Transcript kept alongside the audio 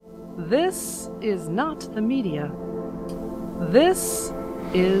This is not the media. This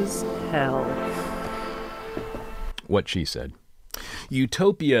is hell. What she said.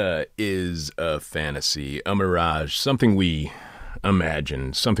 Utopia is a fantasy, a mirage, something we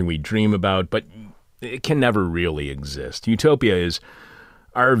imagine, something we dream about, but it can never really exist. Utopia is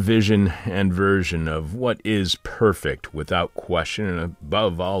our vision and version of what is perfect without question and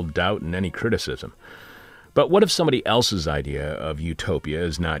above all doubt and any criticism. But what if somebody else's idea of utopia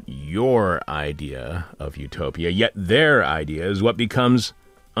is not your idea of utopia, yet their idea is what becomes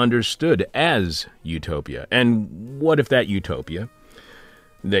understood as utopia? And what if that utopia,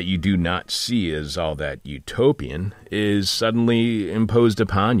 that you do not see as all that utopian, is suddenly imposed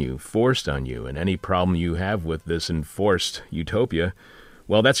upon you, forced on you, and any problem you have with this enforced utopia,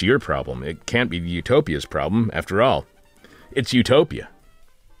 well, that's your problem. It can't be the utopia's problem, after all. It's utopia.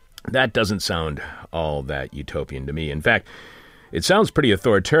 That doesn't sound all that utopian to me. In fact, it sounds pretty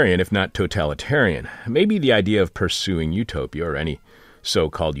authoritarian, if not totalitarian. Maybe the idea of pursuing utopia or any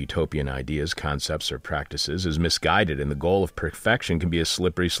so-called utopian ideas, concepts, or practices is misguided, and the goal of perfection can be a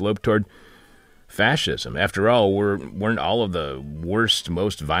slippery slope toward fascism. After all, weren't all of the worst,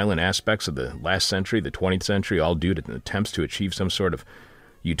 most violent aspects of the last century, the 20th century, all due to attempts to achieve some sort of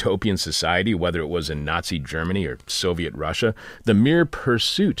utopian society, whether it was in Nazi Germany or Soviet Russia? The mere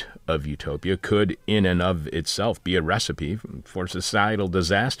pursuit of utopia could, in and of itself, be a recipe for societal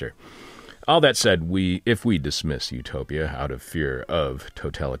disaster. All that said, if we dismiss utopia out of fear of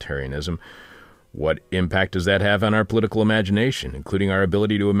totalitarianism, what impact does that have on our political imagination, including our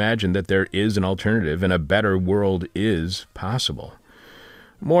ability to imagine that there is an alternative and a better world is possible?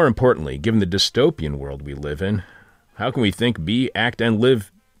 More importantly, given the dystopian world we live in, how can we think, be, act, and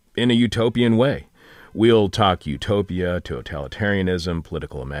live in a utopian way? We'll talk utopia, totalitarianism,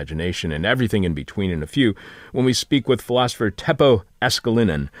 political imagination, and everything in between in a few when we speak with philosopher Teppo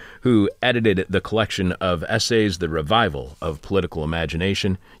Eskelinen, who edited the collection of essays, The Revival of Political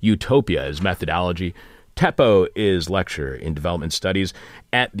Imagination. Utopia is methodology. Teppo is lecturer in development studies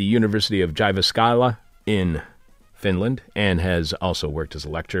at the University of Jyväskylä in Finland, and has also worked as a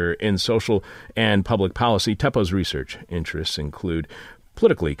lecturer in social and public policy. Teppo's research interests include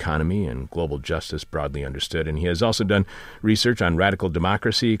political economy and global justice broadly understood, and he has also done research on radical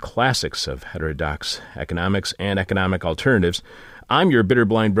democracy, classics of heterodox economics, and economic alternatives. I'm your bitter,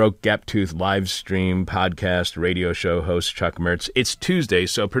 blind, broke, gap-toothed live stream podcast radio show host, Chuck Mertz. It's Tuesday,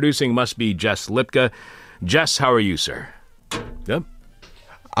 so producing must be Jess Lipka. Jess, how are you, sir? Yep.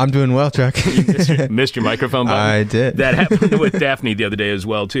 I'm doing well, Chuck. You missed your microphone button? I did. That happened with Daphne the other day as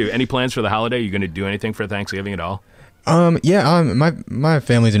well, too. Any plans for the holiday? You going to do anything for Thanksgiving at all? My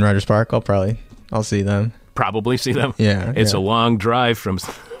family's in Rogers Park. I'll see them. Probably see them? Yeah. It's a long drive from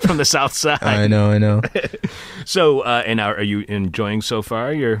the south side. I know. So, and are you enjoying so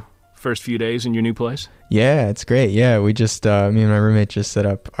far your first few days in your new place? Yeah, it's great. Yeah, we just, me and my roommate just set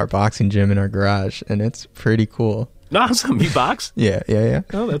up our boxing gym in our garage, and it's pretty cool. Awesome. You box? Yeah.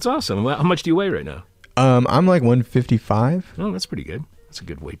 Oh, that's awesome. Well, how much do you weigh right now? I'm like 155. Oh, that's pretty good. That's a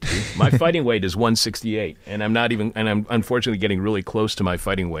good weight to be. My fighting weight is 168, and I'm unfortunately getting really close to my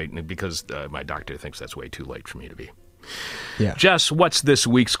fighting weight because my doctor thinks that's way too late for me to be. Yeah. Jess, what's this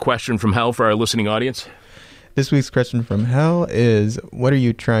week's question from hell for our listening audience? This week's question from hell is, what are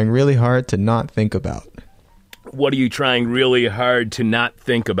you trying really hard to not think about? What are you trying really hard to not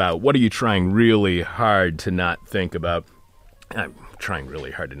think about? What are you trying really hard to not think about? I'm trying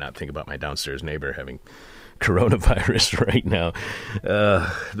really hard to not think about my downstairs neighbor having coronavirus right now.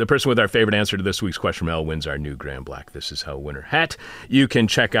 The person with our favorite answer to this week's question, Mel, wins our new Gray and Black This Is Hell winter hat. You can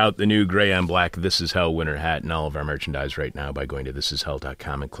check out the new Gray and Black This Is Hell winter hat and all of our merchandise right now by going to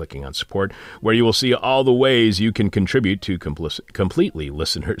thisishell.com and clicking on support, where you will see all the ways you can contribute to completely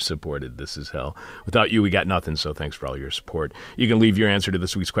listener-supported This Is Hell. Without you, we got nothing, so thanks for all your support. You can leave your answer to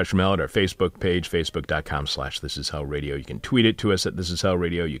this week's question, Mel, at our Facebook page, facebook.com/thisishellradio. You can tweet it to us at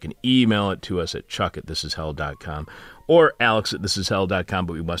thisishellradio. You can email it to us at chuck@thisishell.com or alex@thisishell.com,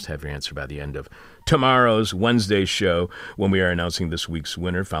 but we must have your answer by the end of tomorrow's Wednesday show when we are announcing this week's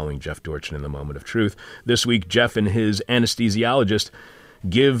winner following Jeff Dorchin in the Moment of Truth. This week, Jeff and his anesthesiologist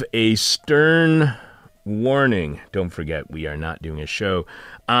give a stern warning. Don't forget, we are not doing a show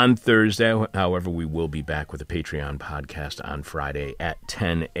on Thursday. However, we will be back with a Patreon podcast on Friday at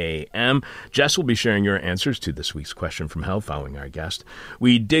 10 a.m. Jess will be sharing your answers to this week's question from hell following our guest.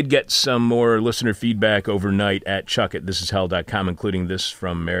 We did get some more listener feedback overnight at chuck@thisishell.com, including this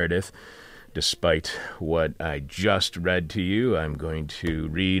from Meredith. Despite what I just read to you, I'm going to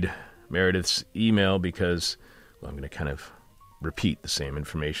read Meredith's email because, well, I'm going to kind of repeat the same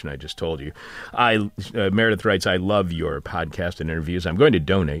information I just told you. Meredith writes, I love your podcast and interviews. I'm going to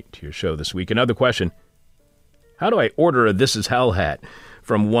donate to your show this week. Another question, how do I order a This Is Hell hat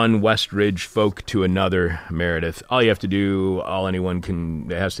from one West Ridge folk to another? Meredith, all you have to do, all anyone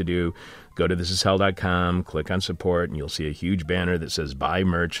has to do, go to thisishell.com, click on support, and you'll see a huge banner that says buy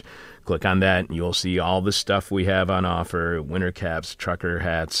merch. Click on that, and you'll see all the stuff we have on offer: winter caps, trucker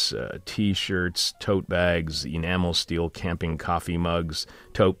hats, T-shirts, tote bags, enamel steel camping coffee mugs,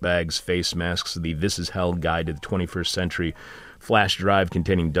 tote bags, face masks, the This Is Hell Guide to the 21st Century flash drive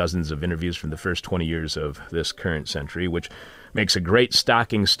containing dozens of interviews from the first 20 years of this current century, which makes a great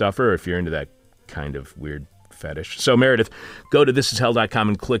stocking stuffer if you're into that kind of weird fetish. So, Meredith, go to thisishell.com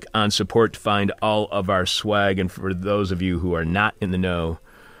and click on support to find all of our swag. And for those of you who are not in the know,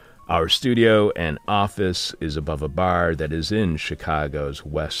 our studio and office is above a bar that is in Chicago's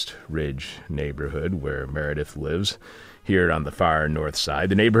West Ridge neighborhood, where Meredith lives, here on the far north side,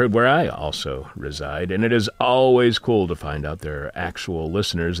 the neighborhood where I also reside. And it is always cool to find out there are actual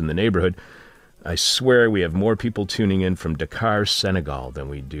listeners in the neighborhood. I swear we have more people tuning in from Dakar, Senegal than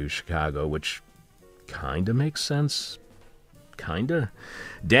we do Chicago, which kind of makes sense. Kinda.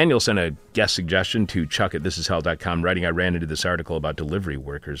 Daniel sent a guest suggestion to Chuck at thisishell.com, writing, I ran into this article about delivery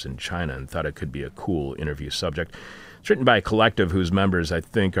workers in China and thought it could be a cool interview subject. It's written by a collective whose members I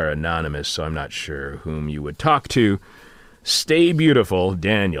think are anonymous, so I'm not sure whom you would talk to. Stay beautiful,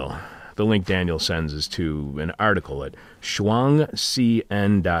 Daniel. The link Daniel sends is to an article at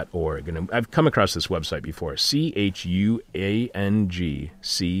shuangcn.org. And I've come across this website before,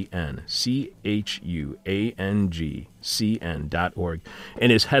 ChuangCN.org,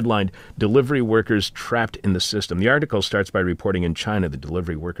 and is headlined, Delivery Workers Trapped in the System. The article starts by reporting in China the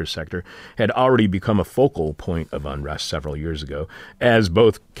delivery worker sector had already become a focal point of unrest several years ago, as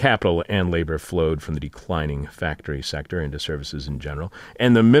both capital and labor flowed from the declining factory sector into services in general,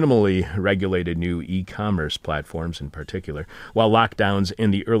 and the minimally regulated new e-commerce platforms in particular. While lockdowns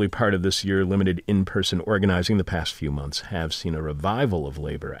in the early part of this year limited in-person organizing, the past few months have seen a revival of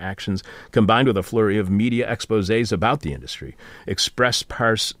labor actions combined with a flurry of media exposés about the industry. Express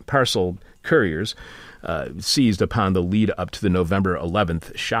parcel couriers seized upon the lead up to the November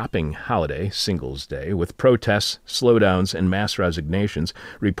 11th shopping holiday, Singles Day, with protests, slowdowns, and mass resignations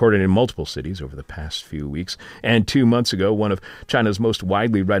reported in multiple cities over the past few weeks. And 2 months ago, one of China's most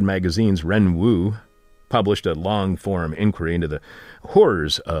widely read magazines, Renwu, published a long-form inquiry into the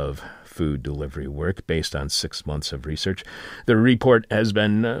horrors of food delivery work based on 6 months of research. The report has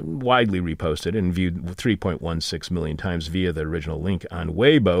been widely reposted and viewed 3.16 million times via the original link on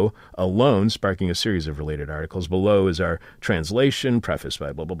Weibo alone, sparking a series of related articles. Below is our translation, prefaced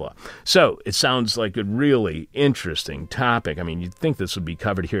by blah, blah, blah. So it sounds like a really interesting topic. I mean, you'd think this would be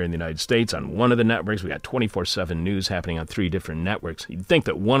covered here in the United States on one of the networks. We got 24/7 news happening on 3 different networks. You'd think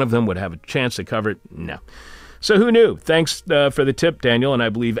that one of them would have a chance to cover it. No. So who knew? Thanks for the tip, Daniel, and I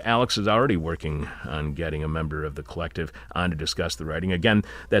believe Alex is already working on getting a member of the collective on to discuss the writing. Again,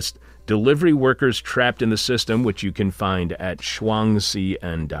 that's Delivery Workers Trapped in the System, which you can find at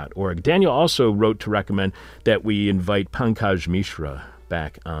shuangcn.org. Daniel also wrote to recommend that we invite Pankaj Mishra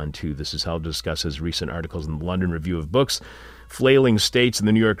back on to This Is Hell to discuss his recent articles in the London Review of Books, Flailing States, in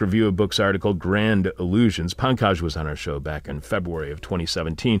the New York Review of Books article, Grand Illusions. Pankaj was on our show back in February of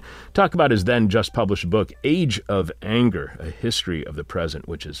 2017. Talk about his then just published book, Age of Anger, A History of the Present,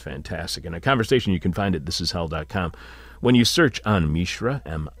 which is fantastic. And a conversation you can find at thisishell.com. When you search on Mishra,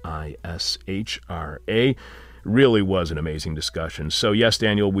 M-I-S-H-R-A, really was an amazing discussion. So yes,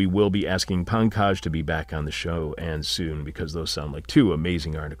 Daniel, we will be asking Pankaj to be back on the show, and soon, because those sound like 2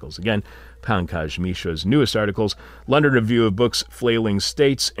 amazing articles. Again, Pankaj Mishra's newest articles, London Review of Books, Flailing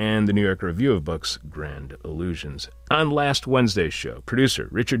States, and the New York Review of Books, Grand Illusions. On last Wednesday's show, producer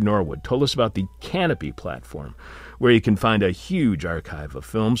Richard Norwood told us about the Canopy platform, where you can find a huge archive of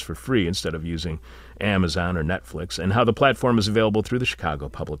films for free instead of using Amazon or Netflix, and how the platform is available through the Chicago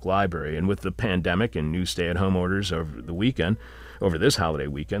Public Library. And with the pandemic and new stay-at-home orders over this holiday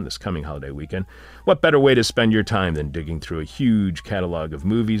weekend, this coming holiday weekend, what better way to spend your time than digging through a huge catalog of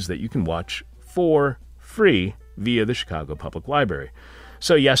movies that you can watch for free via the Chicago Public Library.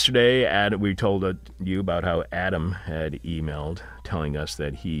 So yesterday, we told you about how Adam had emailed telling us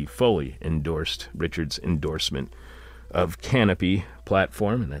that he fully endorsed Richard's endorsement of Canopy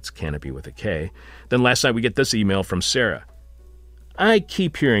platform, and that's Canopy with a K. Then last night we get this email from Sarah. I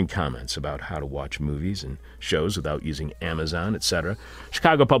keep hearing comments about how to watch movies and shows without using Amazon, etc.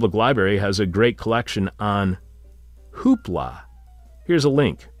 Chicago Public Library has a great collection on Hoopla. Here's a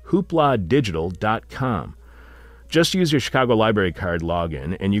link, hoopladigital.com. Just use your Chicago Library card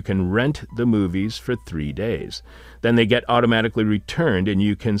login, and you can rent the movies for 3 days. Then they get automatically returned, and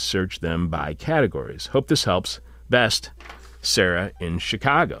you can search them by categories. Hope this helps. Best, Sarah in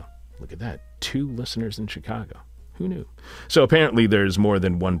Chicago. Look at that. 2 listeners in Chicago. Who knew? So apparently there's more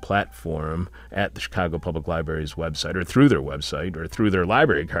than one platform at the Chicago Public Library's website, or through their website, or through their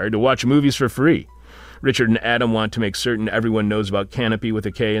library card to watch movies for free. Richard and Adam want to make certain everyone knows about Canopy with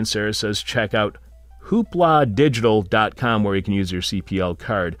a K, and Sarah says check out hoopladigital.com, where you can use your CPL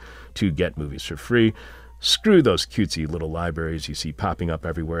card to get movies for free. Screw those cutesy little libraries you see popping up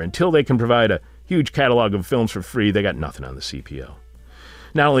everywhere. Until they can provide a huge catalog of films for free, they got nothing on the CPL.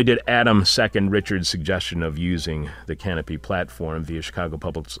 Not only did Adam second Richard's suggestion of using the Canopy platform via Chicago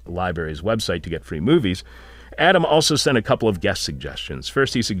Public Library's website to get free movies, Adam also sent a couple of guest suggestions.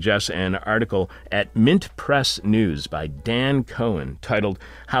 First, he suggests an article at Mint Press News by Dan Cohen titled,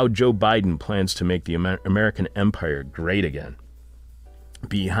 How Joe Biden Plans to Make the American Empire Great Again.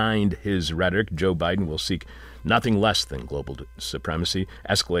 Behind his rhetoric, Joe Biden will seek nothing less than global supremacy,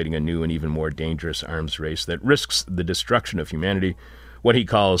 escalating a new and even more dangerous arms race that risks the destruction of humanity, what he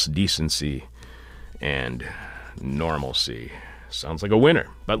calls decency and normalcy. Sounds like a winner.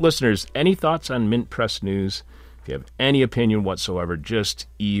 But listeners, any thoughts on Mint Press News? If you have any opinion whatsoever, just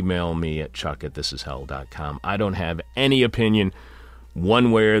email me at chuck@thisishell.com. I don't have any opinion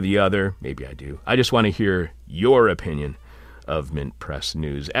one way or the other. Maybe I do. I just want to hear your opinion of Mint Press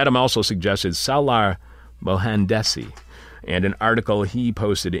News. Adam also suggested Salar Mohandesi and an article he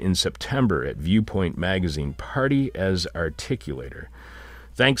posted in September at Viewpoint Magazine, Party as Articulator.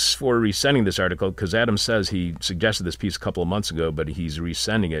 Thanks for resending this article, because Adam says he suggested this piece a couple of months ago, but he's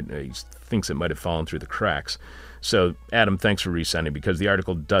resending it. He thinks it might have fallen through the cracks. So, Adam, thanks for resending, because the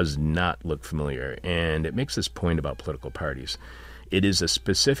article does not look familiar, and it makes this point about political parties. It is a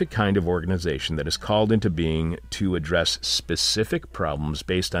specific kind of organization that is called into being to address specific problems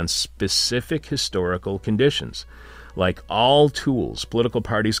based on specific historical conditions. Like all tools, political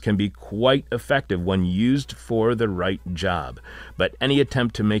parties can be quite effective when used for the right job. But any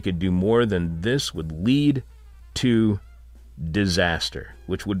attempt to make it do more than this would lead to disaster,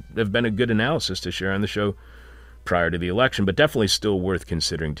 which would have been a good analysis to share on the show prior to the election, but definitely still worth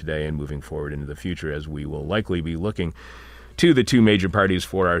considering today and moving forward into the future, as we will likely be looking to the 2 major parties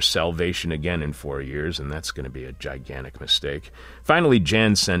for our salvation again in 4 years, and that's going to be a gigantic mistake. Finally,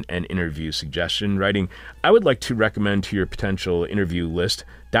 Jan sent an interview suggestion, writing, I would like to recommend to your potential interview list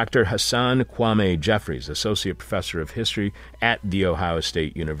Dr. Hassan Kwame Jeffries, Associate Professor of History at The Ohio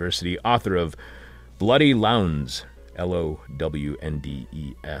State University, author of Bloody Lowndes, Lowndes,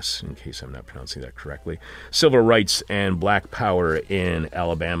 in case I'm not pronouncing that correctly, Civil Rights and Black Power in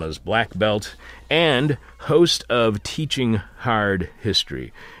Alabama's Black Belt, and host of Teaching Hard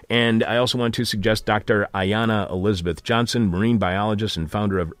History. And I also want to suggest Dr. Ayanna Elizabeth Johnson, marine biologist and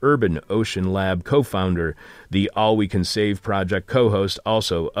founder of Urban Ocean Lab, co-founder the All We Can Save Project, co-host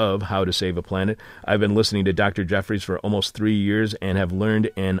also of How to Save a Planet. I've been listening to Dr. Jeffries for almost 3 years and have learned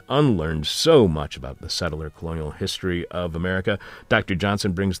and unlearned so much about the settler colonial history of America. Dr.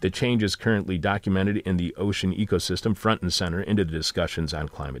 Johnson brings the changes currently documented in the ocean ecosystem front and center into the discussions on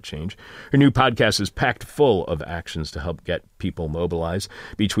climate change. Her new podcast is packed full of actions to help get people mobilized.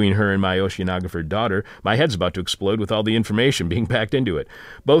 Between her and my oceanographer daughter, my head's about to explode with all the information being packed into it.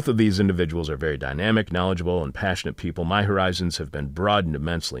 Both of these individuals are very dynamic, knowledgeable, and passionate people. My horizons have been broadened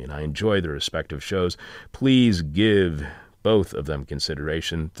immensely, and I enjoy their respective shows. Please give both of them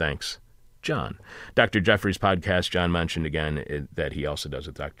consideration. Thanks, John. Dr. Jeffries' podcast, John mentioned again that he also does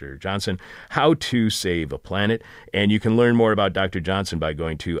with Dr. Johnson, How to Save a Planet. And you can learn more about Dr. Johnson by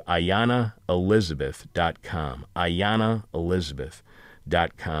going to AyannaElizabeth.com.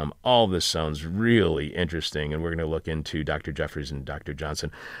 AyannaElizabeth.com. All this sounds really interesting, and we're going to look into Dr. Jeffries and Dr.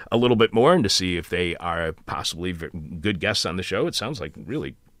 Johnson a little bit more and to see if they are possibly good guests on the show. It sounds like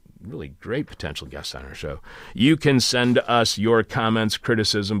really great potential guests on our show. You can send us your comments,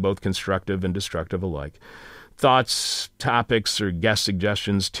 criticism, both constructive and destructive alike, thoughts, topics, or guest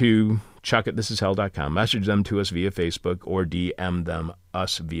suggestions to chuck@thisishell.com. Message them to us via Facebook or DM them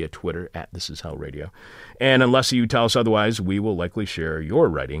us via Twitter at thisishellradio. And unless you tell us otherwise, we will likely share your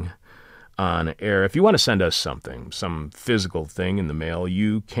writing on air. If you want to send us something, some physical thing in the mail,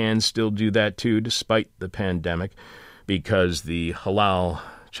 you can still do that too, despite the pandemic, because the halal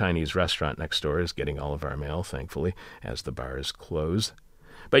Chinese restaurant next door is getting all of our mail, thankfully, as the bar is closed.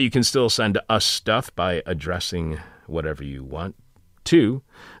 But you can still send us stuff by addressing whatever you want to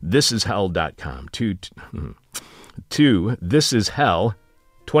thisishell.com, to thisishell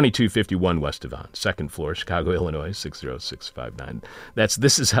 2251 West Devon, second floor, Chicago, Illinois, 60659. That's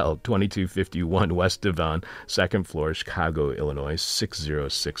This Is Hell, 2251 West Devon, second floor, Chicago, Illinois,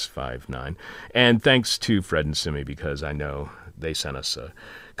 60659. And thanks to Fred and Simi, because I know they sent us a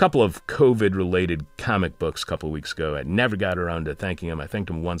couple of COVID-related comic books a couple of weeks ago. I never got around to thanking them. I thanked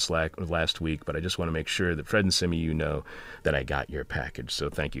them once last week, but I just want to make sure that Fred and Simi, you know that I got your package. So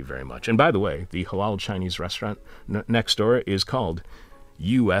thank you very much. And by the way, the halal Chinese restaurant next door is called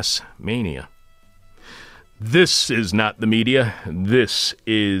U.S. Mania. This is not the media. This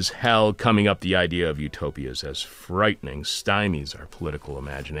is hell. Coming up, the idea of utopias as frightening stymies our political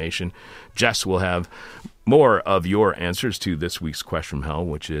imagination. Jess will have more of your answers to this week's question from hell,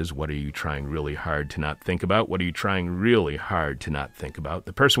 which is, what are you trying really hard to not think about? What are you trying really hard to not think about?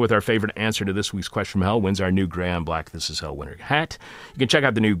 The person with our favorite answer to this week's question from hell wins our new Graham Black This Is Hell winter hat. You can check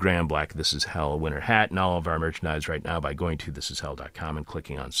out the new Graham Black This Is Hell winter hat and all of our merchandise right now by going to thisishell.com and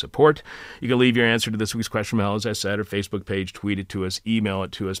clicking on support. You can leave your answer to this week's question from hell, as I said, our Facebook page, tweet it to us, email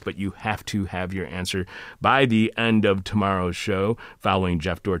it to us, but you have to have your answer by the end of tomorrow's show, following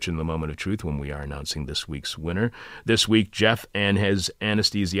Jeff Dorch in the Moment of Truth when we are announcing this week's winner. This week, Jeff and his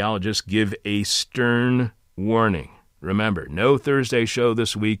anesthesiologist give a stern warning. Remember, no Thursday show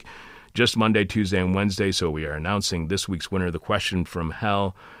this week, just Monday, Tuesday, and Wednesday, so we are announcing this week's winner, the question from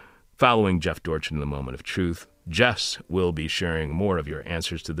hell, following Jeff Dorch in the Moment of Truth. Jess will be sharing more of your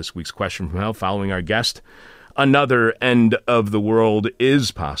answers to this week's question from hell following our guest. Another end of the world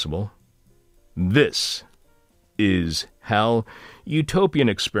is possible. This is hell. Utopian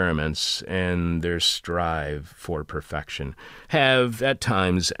experiments and their strive for perfection have at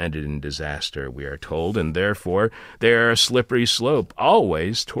times ended in disaster, we are told, and therefore they are a slippery slope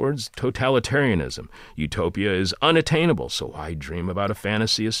always towards totalitarianism. Utopia is unattainable, so why dream about a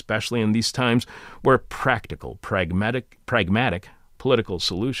fantasy, especially in these times where practical, pragmatic political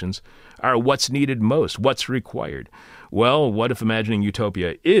solutions are what's needed most, what's required? Well, what if imagining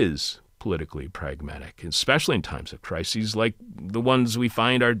utopia is politically pragmatic, especially in times of crises like the ones we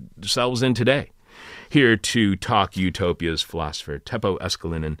find ourselves in today? Here to talk utopias, philosopher Teppo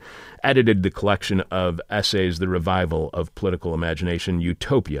Eskelinen edited the collection of essays, The Revival of Political Imagination,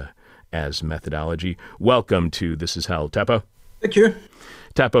 Utopia as Methodology. Welcome to This Is Hell, Teppo. Thank you.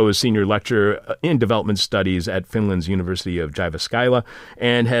 Teppo is senior lecturer in development studies at Finland's University of Jyväskylä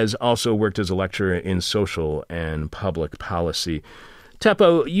and has also worked as a lecturer in social and public policy.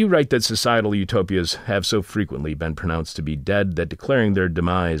 Teppo, you write that societal utopias have so frequently been pronounced to be dead that declaring their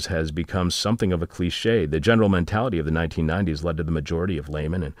demise has become something of a cliche. The general mentality of the 1990s led to the majority of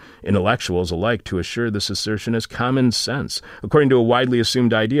laymen and intellectuals alike to assure this assertion as common sense. According to a widely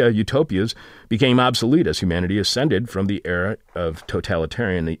assumed idea, utopias became obsolete as humanity ascended from the era of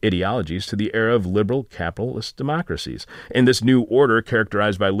totalitarian ideologies to the era of liberal capitalist democracies. In this new order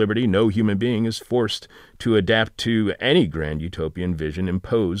characterized by liberty, no human being is forced to adapt to any grand utopian vision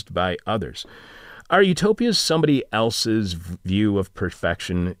imposed by others. Are utopias somebody else's view of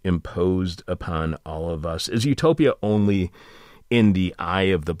perfection imposed upon all of us? Is utopia only in the eye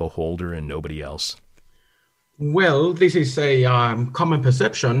of the beholder and nobody else? Well, this is a common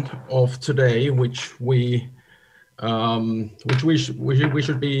perception of today, which we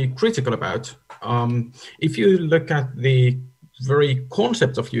should be critical about. If you look at the very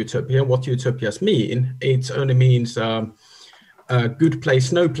concept of utopia, what utopias mean, it only means a good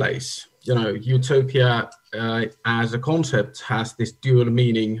place, no place. You know, utopia as a concept has this dual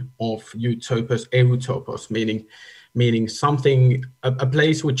meaning of utopos, eutopos, meaning something, a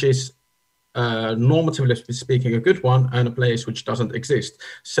place which is normatively speaking a good one, and a place which doesn't exist.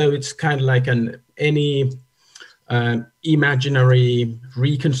 So it's kind of like any imaginary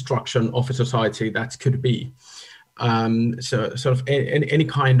reconstruction of a society that could be. So sort of any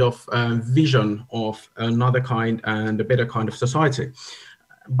kind of vision of another kind and a better kind of society.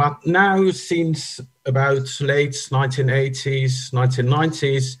 But now, since about late 1980s,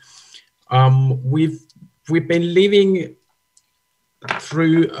 1990s, we've been living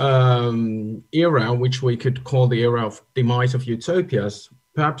through era which we could call the era of demise of utopias.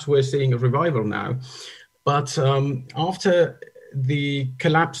 Perhaps we're seeing a revival now. But after the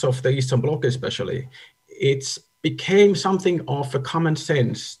collapse of the Eastern Bloc especially, it became something of a common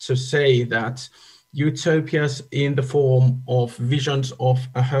sense to say that utopias in the form of visions of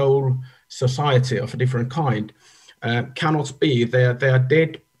a whole society of a different kind cannot be. They are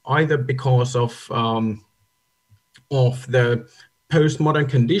dead either because of the postmodern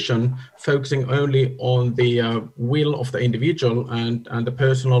condition, focusing only on the will of the individual and the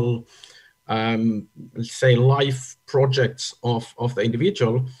personal, let's say, life projects of the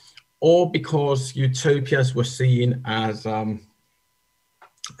individual, or because utopias were seen as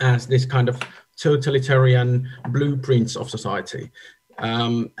as this kind of totalitarian blueprints of society.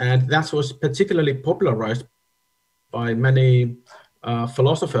 And that was particularly popularized by many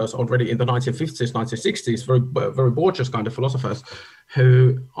philosophers already in the 1950s, 1960s, very Borges kind of philosophers,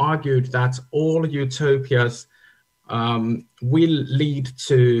 who argued that all utopias will lead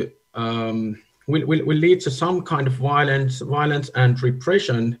to some kind of violence and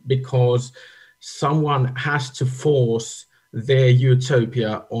repression, because someone has to force their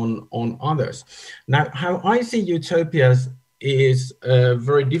utopia on others. Now, how I see utopias is a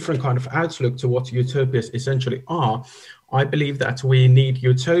very different kind of outlook to what utopias essentially are. I believe that we need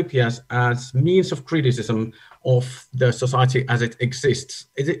utopias as means of criticism of the society as it exists.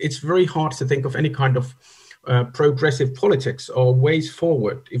 It's very hard to think of any kind of progressive politics or ways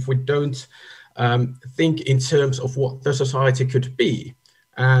forward if we don't think in terms of what the society could be.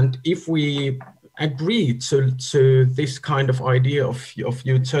 And if we agree to this kind of idea of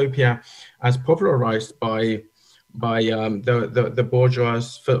utopia as popularized by the bourgeois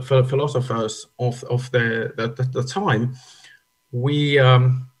philosophers of the time, we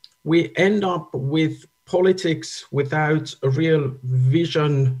end up with politics without a real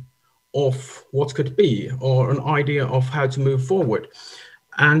vision of what could be, or an idea of how to move forward.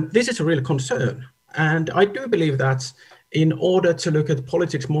 And this is a real concern. And I do believe that in order to look at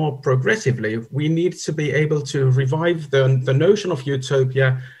politics more progressively, we need to be able to revive the notion of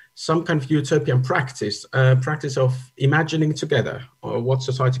utopia, some kind of utopian practice, practice of imagining together what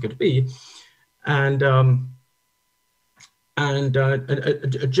society could be, and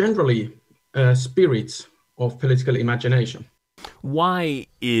generally spirit of political imagination. Why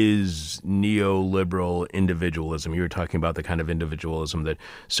is neoliberal individualism, you were talking about the kind of individualism that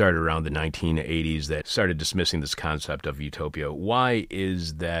started around the 1980s that started dismissing this concept of utopia, why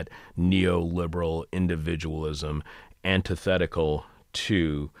is that neoliberal individualism antithetical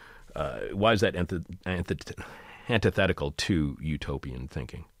to, why is that antithetical to utopian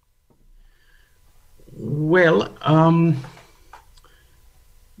thinking? Well,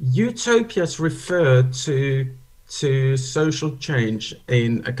 utopias refer to social change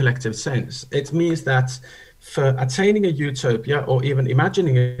in a collective sense. It means that for attaining a utopia, or even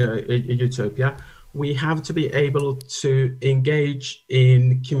imagining a utopia, we have to be able to engage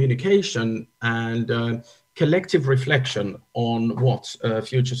in communication and collective reflection on what a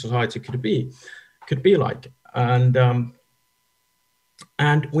future society could be like. And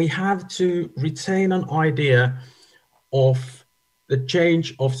we have to retain an idea of the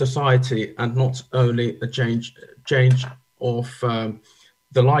change of society, and not only a change of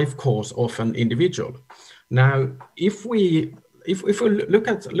the life course of an individual. Now, if we look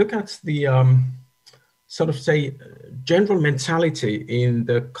at the sort of say general mentality in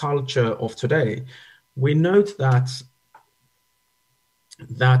the culture of today, we note that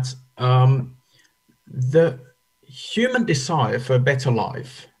the human desire for a better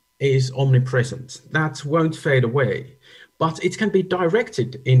life is omnipresent. That won't fade away. But it can be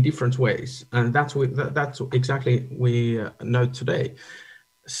directed in different ways, and that's exactly we note today.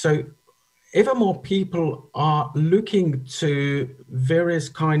 So, ever more people are looking to various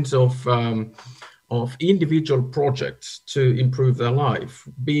kinds of individual projects to improve their life,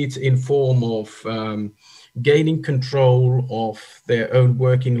 be it in form of gaining control of their own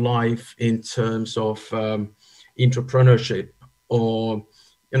working life in terms of entrepreneurship, or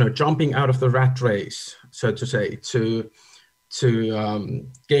jumping out of the rat race, so to say, to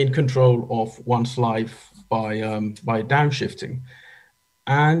gain control of one's life by downshifting.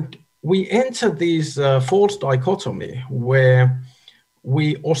 And we enter this false dichotomy where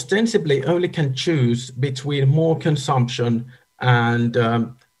we ostensibly only can choose between more consumption and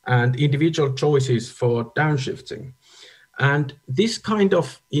individual choices for downshifting. And this kind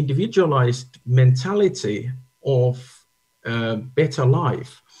of individualized mentality of better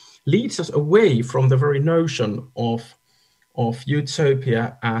life leads us away from the very notion of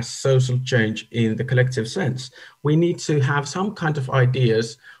utopia as social change in the collective sense. We need to have some kind of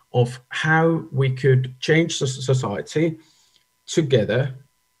ideas of how we could change society together,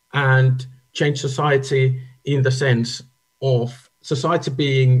 and change society in the sense of society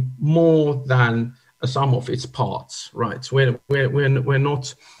being more than a sum of its parts, right? We're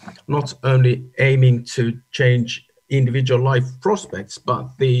not only aiming to change individual life prospects,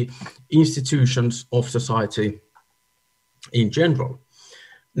 but the institutions of society in general.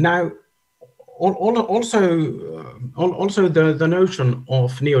 Now, also the notion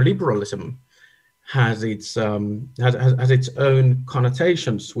of neoliberalism has its own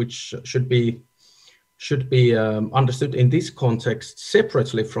connotations, which should be understood in this context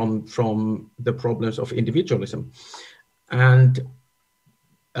separately from the problems of individualism. And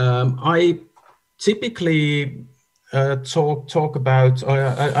I typically talk about.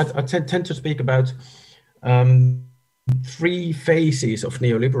 I tend to speak about three phases of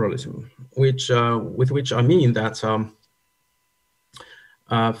neoliberalism, with which I mean that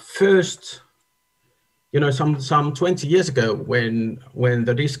first, some 20 years ago, when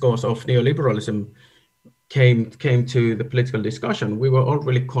the discourse of neoliberalism came to the political discussion, we were all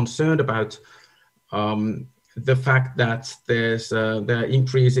really concerned about the fact that there are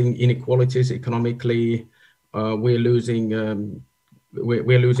increasing inequalities economically. We're losing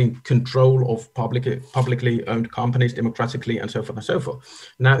control of publicly owned companies democratically, and so forth and so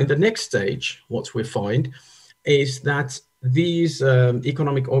forth. Now, in the next stage, what we find is that these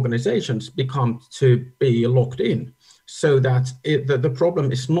economic organizations become to be locked in, so that the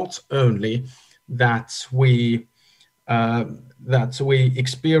problem is not only that we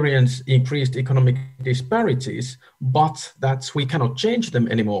experience increased economic disparities, but that we cannot change them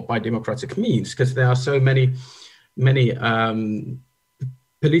anymore by democratic means, because there are so many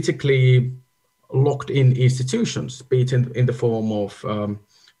politically locked in institutions, be it in the form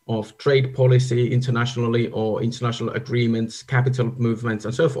of trade policy internationally or international agreements, capital movements,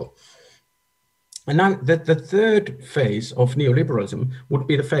 and so forth. And now the third phase of neoliberalism would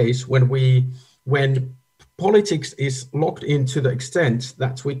be the phase when politics is locked in to the extent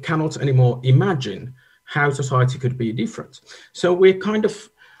that we cannot anymore imagine how society could be different. So we're kind of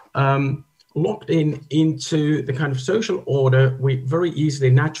locked into the kind of social order we very easily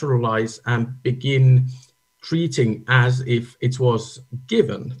naturalize and begin treating as if it was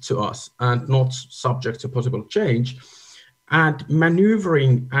given to us and not subject to possible change, and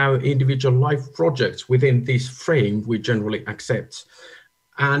maneuvering our individual life projects within this frame we generally accept.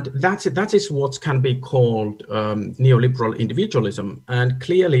 And that is what can be called neoliberal individualism. And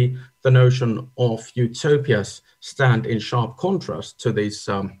clearly the notion of utopias stand in sharp contrast to this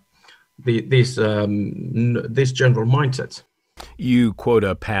general mindset. You quote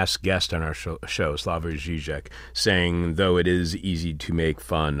a past guest on our show, Slavoj Žižek, saying, though it is easy to make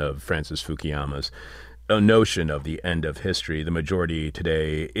fun of Francis Fukuyama's notion of the end of history, the majority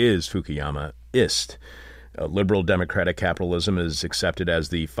today is Fukuyamaist. Liberal democratic capitalism is accepted as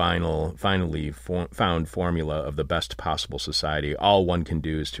the finally found formula of the best possible society. All one can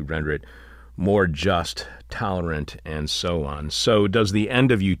do is to render it more just, tolerant, and so on. So does the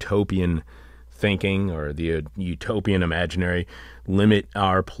end of utopian thinking or the utopian imaginary limit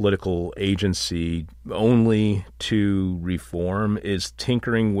our political agency only to reform? Is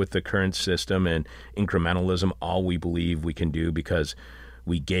tinkering with the current system and incrementalism all we believe we can do because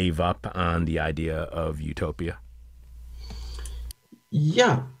we gave up on the idea of utopia?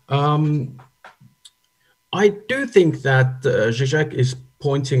 Yeah, I do think that Žižek is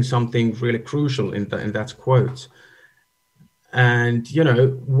pointing something really crucial in that quote. And,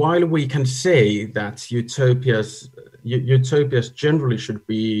 while we can say that utopias generally should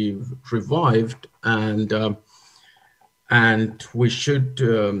be revived and we should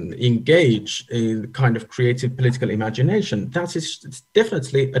engage in kind of creative political imagination, that is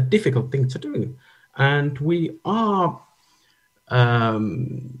definitely a difficult thing to do. And we are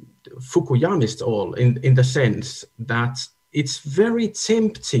Fukuyamists all in the sense that it's very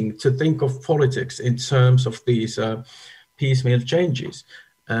tempting to think of politics in terms of these piecemeal changes.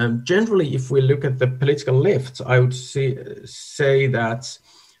 Generally, if we look at the political left, I would say that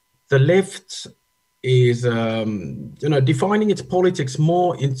the left is defining its politics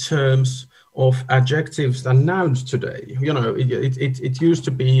more in terms of adjectives than nouns today. It used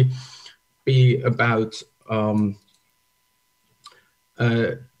to be about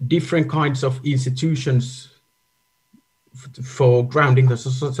different kinds of institutions for grounding the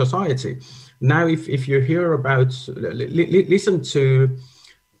society. Now, if you hear about, listen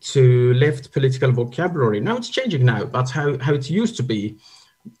to left political vocabulary, now it's changing now, but how it used to be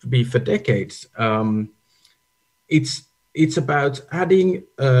for decades, it's about adding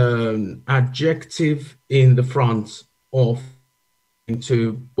an adjective in the front of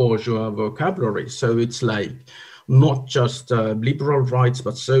into bourgeois vocabulary. So it's like not just liberal rights,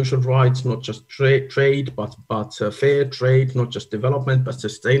 but social rights, not just trade, but fair trade, not just development, but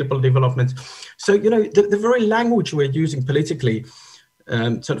sustainable development. So, the very language we're using politically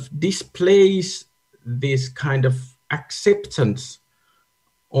sort of displays this kind of acceptance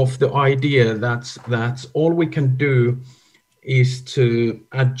of the idea that all we can do is to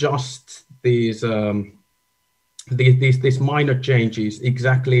adjust these minor changes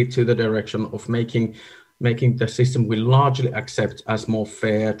exactly to the direction of making the system we largely accept as more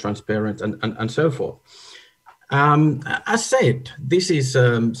fair, transparent, and so forth. As said, this is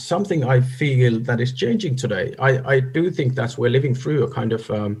something I feel that is changing today. I do think that we're living through a kind of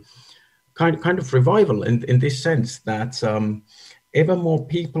revival in this sense that ever more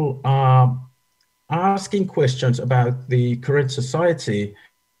people are asking questions about the current society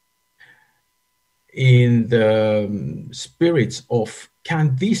in the spirits of,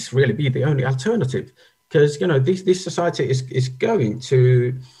 can this really be the only alternative? Because this society is going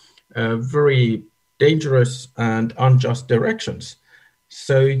to very dangerous and unjust directions.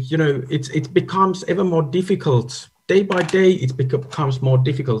 So it becomes ever more difficult day by day. It becomes more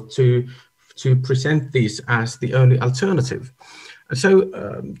difficult to present this as the only alternative. So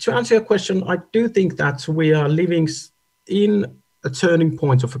to answer your question, I do think that we are living in a turning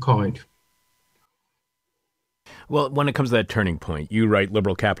point of a kind. Well, when it comes to that turning point, you write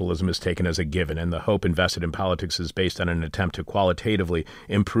liberal capitalism is taken as a given, and the hope invested in politics is based on an attempt to qualitatively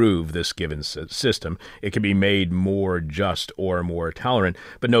improve this given system. It can be made more just or more tolerant,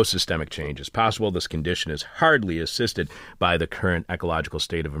 but no systemic change is possible. This condition is hardly assisted by the current ecological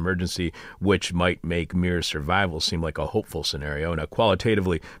state of emergency, which might make mere survival seem like a hopeful scenario and a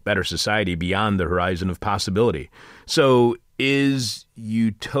qualitatively better society beyond the horizon of possibility. So is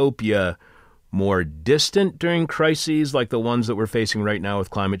utopia more distant during crises like the ones that we're facing right now with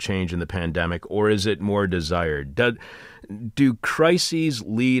climate change and the pandemic, or is it more desired? Do crises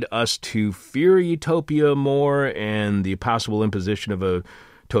lead us to fear utopia more and the possible imposition of a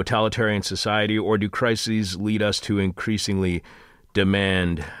totalitarian society, or do crises lead us to increasingly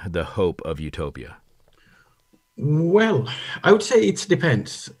demand the hope of utopia? Well, I would say it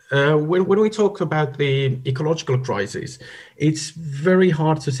depends. When we talk about the ecological crisis, it's very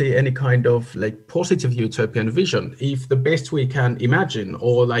hard to see any kind of positive utopian vision if the best we can imagine,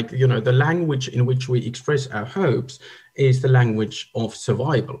 or the language in which we express our hopes is the language of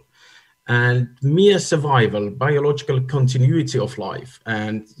survival. And mere survival, biological continuity of life,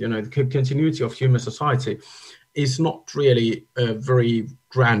 and the continuity of human society is not really a very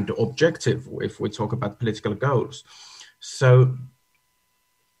grand objective if we talk about political goals. So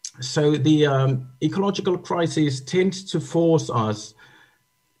the ecological crisis tends to force us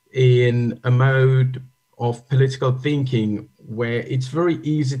in a mode of political thinking where it's very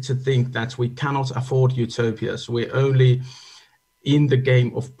easy to think that we cannot afford utopias. We're only in the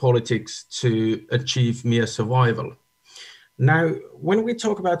game of politics to achieve mere survival. Now, when we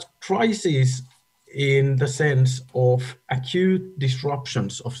talk about crises in the sense of acute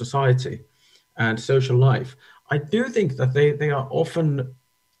disruptions of society and social life, I do think that they are often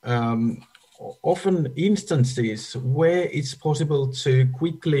instances where it's possible to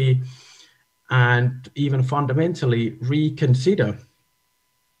quickly and even fundamentally reconsider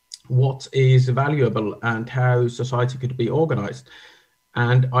what is valuable and how society could be organized.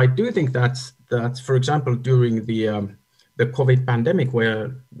 And I do think that for example, during the COVID pandemic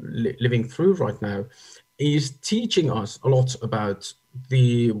we're living through right now is teaching us a lot about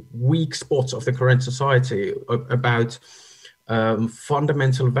the weak spots of the current society, about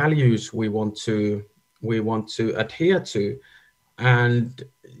fundamental values we want to adhere to, and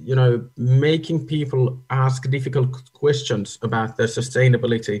making people ask difficult questions about the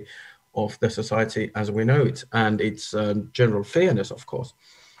sustainability of the society as we know it and its general fairness, of course.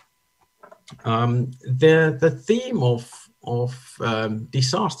 The theme of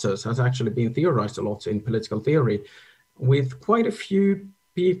disasters has actually been theorized a lot in political theory, with quite a few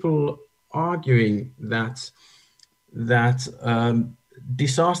people arguing that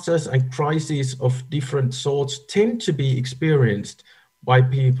disasters and crises of different sorts tend to be experienced by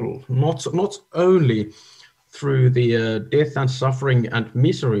people, not only through the death and suffering and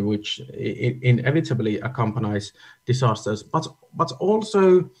misery which inevitably accompanies disasters, but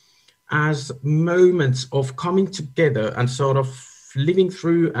also as moments of coming together and sort of living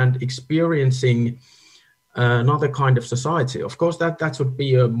through and experiencing another kind of society. Of course, that would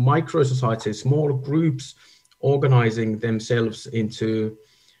be a micro society, small groups organizing themselves into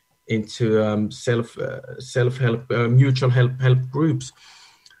self-help, mutual help groups,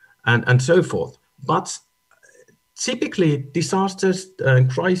 and so forth. But typically, disasters and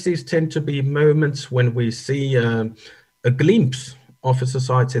crises tend to be moments when we see a glimpse of a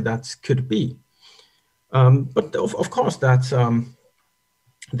society that could be. But of course, that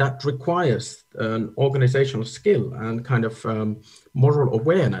requires an organizational skill and kind of moral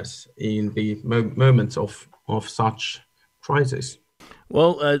awareness in the moments of such crisis.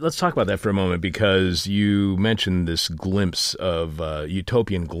 Well, let's talk about that for a moment, because you mentioned this glimpse of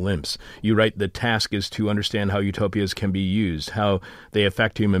utopian glimpse. You write, the task is to understand how utopias can be used, how they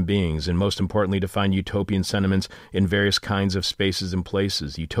affect human beings, and most importantly, to find utopian sentiments in various kinds of spaces and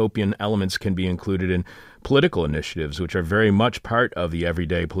places. Utopian elements can be included in political initiatives, which are very much part of the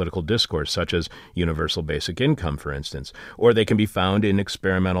everyday political discourse, such as universal basic income, for instance. Or they can be found in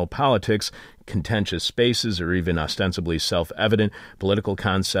experimental politics, contentious spaces, or even ostensibly self-evident political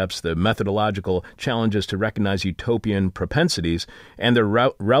concepts, the methodological challenges to recognize utopian propensities and their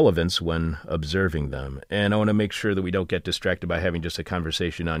relevance when observing them. And I want to make sure that we don't get distracted by having just a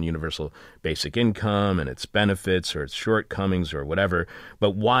conversation on universal basic income and its benefits or its shortcomings or whatever.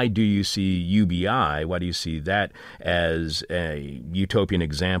 But why do you see UBI? Why do you see that as a utopian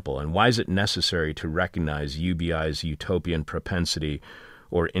example? And why is it necessary to recognize UBI's utopian propensity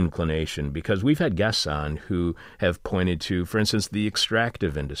or inclination? Because we've had guests on who have pointed to, for instance, the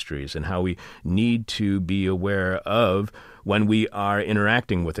extractive industries and how we need to be aware of when we are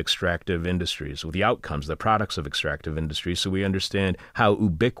interacting with extractive industries, with the outcomes, the products of extractive industries, so we understand how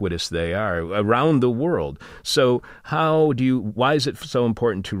ubiquitous they are around the world. So why is it so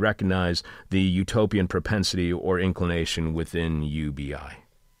important to recognize the utopian propensity or inclination within UBI?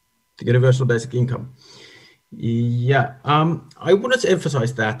 The universal basic income. Yeah, I wanted to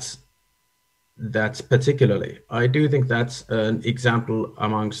emphasize that particularly. I do think that's an example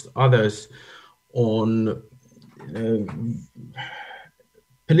amongst others on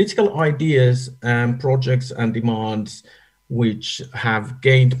political ideas and projects and demands which have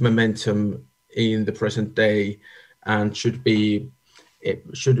gained momentum in the present day and should be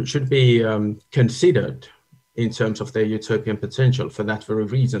considered in terms of their utopian potential, for that very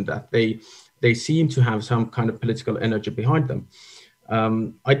reason, that they seem to have some kind of political energy behind them.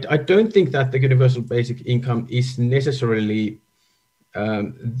 I don't think that the universal basic income is necessarily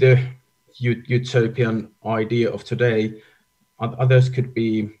the utopian idea of today. Others could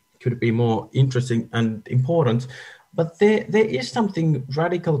be more interesting and important, but there is something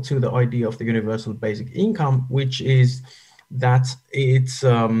radical to the idea of the universal basic income, which is that it's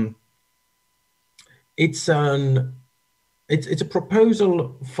a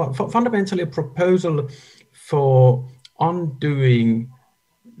proposal, fundamentally a proposal for undoing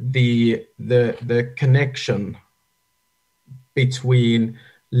the connection between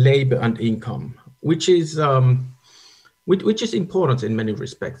labor and income, which is important in many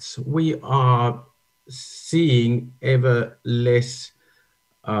respects. We are seeing ever less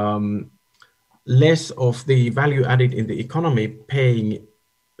of the value added in the economy paid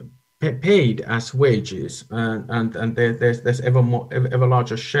as wages, and there's ever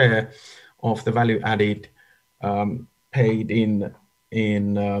larger share of the value added paid in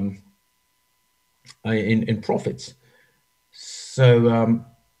profits.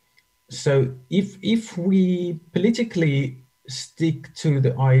 So if we politically stick to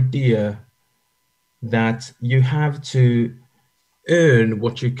the idea that you have to earn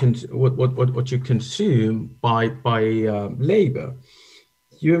what you consume by labor,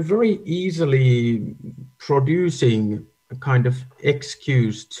 you're very easily producing a kind of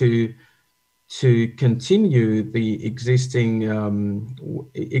excuse to continue the existing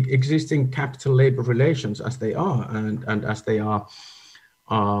capital labor relations as they are, and as they are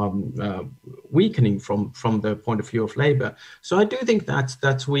weakening from the point of view of labor. So I do think that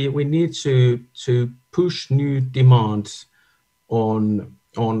we need to push new demands on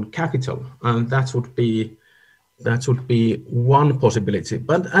capital, and that would be one possibility.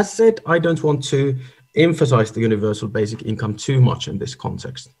 But as said, I don't want to emphasize the universal basic income too much in this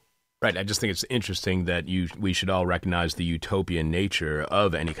context. Right. I just think it's interesting that we should all recognize the utopian nature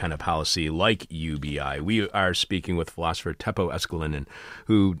of any kind of policy like UBI. We are speaking with philosopher Teppo Eskelinen,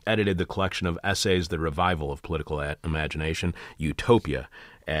 who edited the collection of essays, The Revival of Political Imagination, Utopia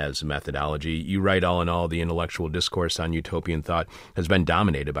as Methodology. You write, all in all, the intellectual discourse on utopian thought has been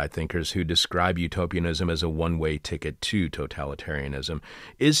dominated by thinkers who describe utopianism as a one-way ticket to totalitarianism.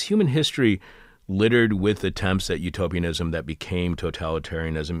 Is human history littered with attempts at utopianism that became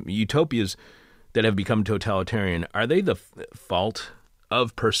totalitarianism? Utopias that have become totalitarian, are they the fault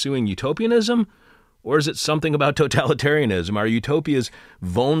of pursuing utopianism? Or is it something about totalitarianism? Are utopias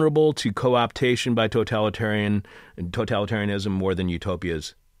vulnerable to co-optation by totalitarianism more than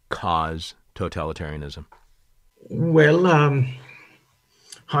utopias cause totalitarianism? Well,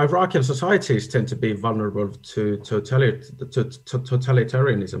 hierarchical societies tend to be vulnerable to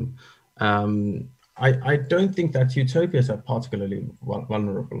totalitarianism. I don't think that utopias are particularly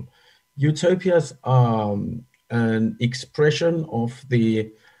vulnerable. Utopias are an expression of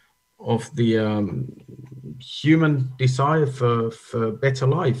the human desire for better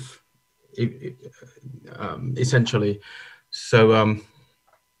life, essentially. So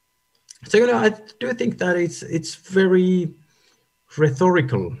I do think that it's very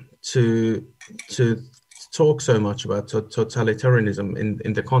rhetorical to talk so much about totalitarianism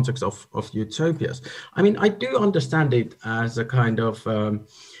in the context of utopias. I mean, I do understand it as a kind of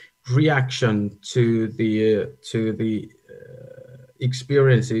reaction to the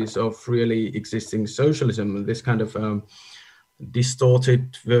experiences of really existing socialism, this kind of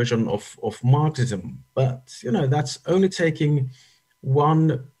distorted version of Marxism. But that's only taking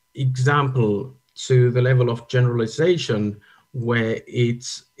one example to the level of generalization, where it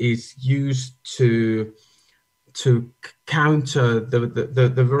is used to counter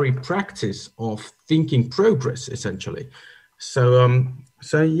the very practice of thinking progress, essentially. So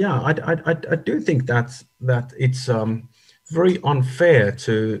yeah, I do think that it's very unfair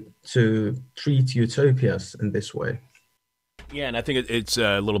to treat utopias in this way. Yeah, and I think it's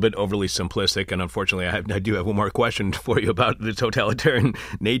a little bit overly simplistic, and unfortunately I do have one more question for you about the totalitarian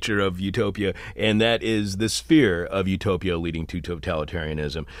nature of utopia, and that is this fear of utopia leading to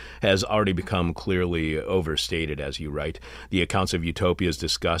totalitarianism has already become clearly overstated, as you write. The accounts of utopias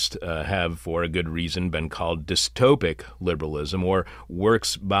discussed have, for a good reason, been called dystopic liberalism, or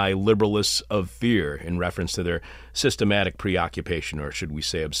works by liberalists of fear, in reference to their systematic preoccupation, or should we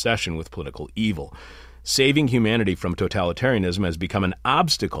say obsession, with political evil. Saving humanity from totalitarianism has become an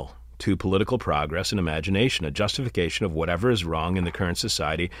obstacle to political progress and imagination, a justification of whatever is wrong in the current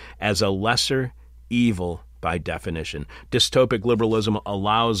society as a lesser evil by definition. Dystopic liberalism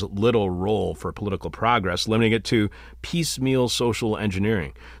allows little role for political progress, limiting it to piecemeal social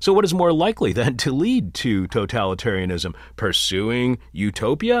engineering. So what is more likely than to lead to totalitarianism? Pursuing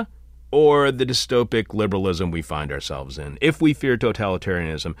utopia, or the dystopic liberalism we find ourselves in? If we fear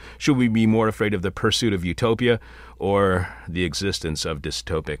totalitarianism, should we be more afraid of the pursuit of utopia or the existence of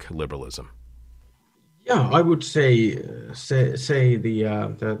dystopic liberalism? Yeah, I would say the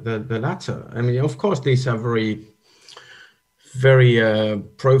latter. I mean, of course, these are very, very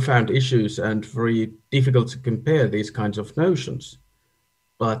profound issues and very difficult to compare these kinds of notions.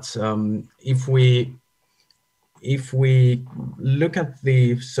 But if we look at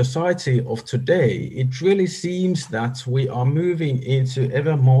the society of today, it really seems that we are moving into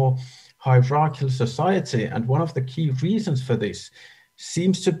ever more hierarchical society. And one of the key reasons for this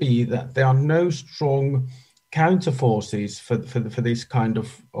seems to be that there are no strong counterforces for this kind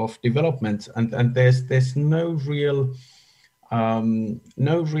of development. And there's no real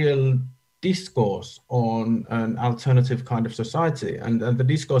discourse on an alternative kind of society. And the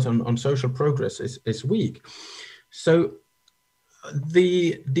discourse on social progress is weak. So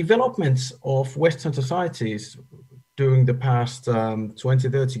the developments of Western societies during the past 20,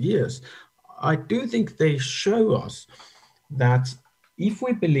 30 years, I do think they show us that if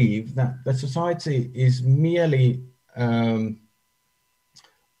we believe that the society is merely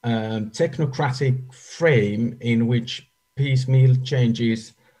technocratic frame in which piecemeal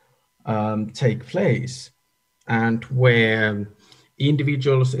changes take place, and where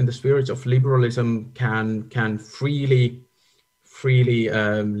individuals in the spirit of liberalism can freely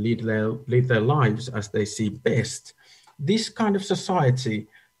lead their lives as they see best, this kind of society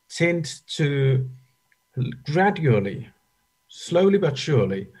tends to gradually, slowly but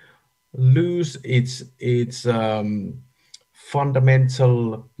surely, lose its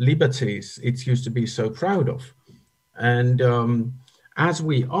fundamental liberties it used to be so proud of. And as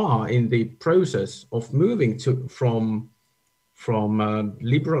we are in the process of moving from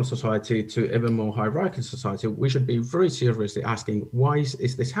liberal society to ever more hierarchical society, we should be very seriously asking, why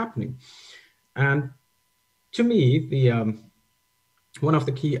is this happening? And to me, one of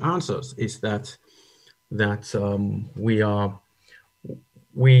the key answers is that we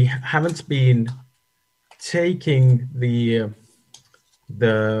haven't been taking the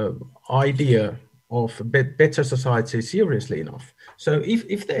idea of a better society seriously enough. So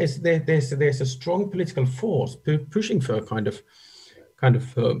if there's a strong political force pushing for a kind of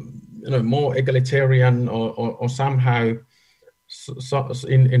more egalitarian or somehow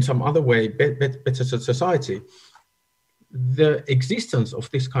in some other way better society, the existence of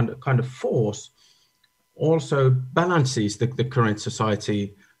this kind of force also balances the current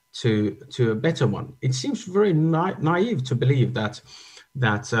society to a better one. It seems very naive to believe that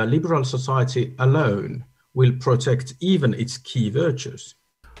liberal society alone will protect even its key virtues.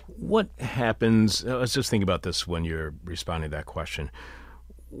 What happens, let's just think about this when you're responding to that question.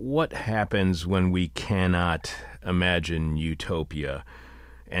 What happens when we cannot imagine utopia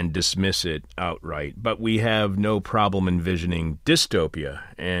and dismiss it outright, but we have no problem envisioning dystopia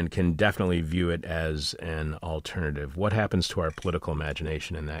and can definitely view it as an alternative. What happens to our political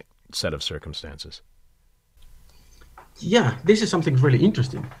imagination in that set of circumstances? Yeah, this is something really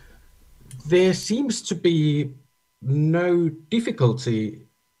interesting. There seems to be no difficulty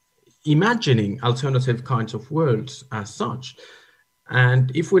imagining alternative kinds of worlds as such.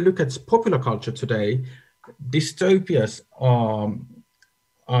 And if we look at popular culture today, dystopias are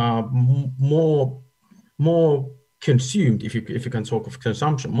more consumed, if you can talk of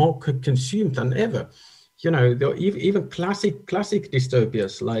consumption, more consumed than ever. You know, even classic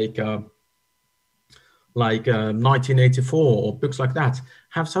dystopias like 1984 or books like that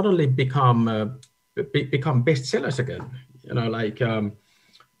have suddenly become bestsellers again. You know, like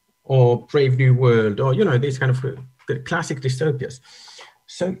or Brave New World, or you know, these kind of classic dystopias.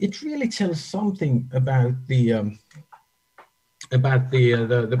 So it really tells something about the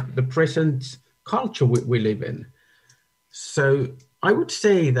present culture we live in. So I would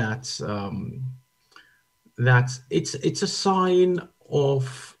say that that it's a sign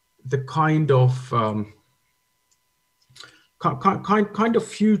of the kind of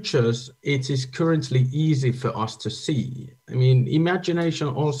futures it is currently easy for us to see. I mean, imagination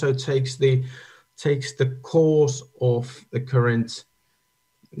also takes the course of the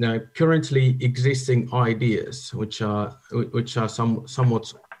currently existing ideas, which are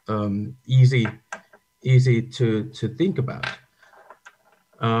somewhat easy to think about.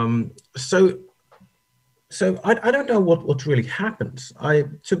 So I don't know what really happens.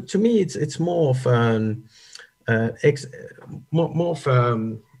 To me it's more of an more of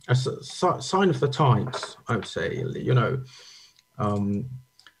a sign of the times, I would say. You know,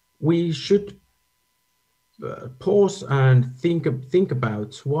 we should pause and think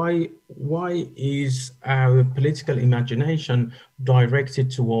about why is our political imagination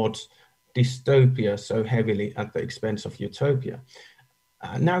directed towards dystopia so heavily at the expense of utopia.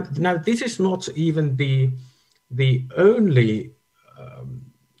 Now this is not even the only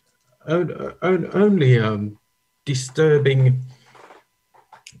disturbing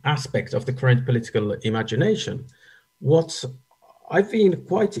aspect of the current political imagination. What I've been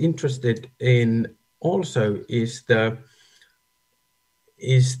quite interested in also is the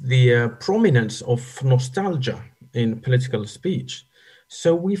prominence of nostalgia in political speech.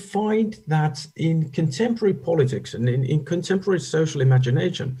 So we find that in contemporary politics and in contemporary social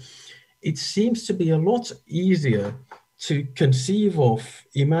imagination, it seems to be a lot easier to conceive of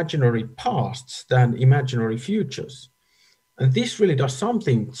imaginary pasts than imaginary futures. And this really does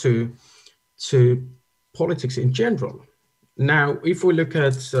something to politics in general. Now, if we look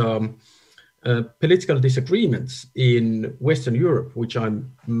at political disagreements in Western Europe, which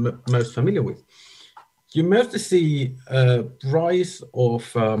I'm most familiar with, you mostly see a rise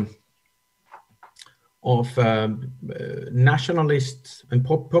of nationalist and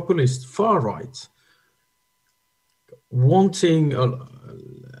populist far right wanting,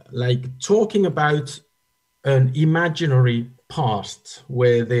 like talking about an imaginary past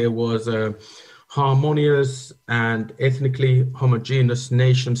where there was a harmonious and ethnically homogeneous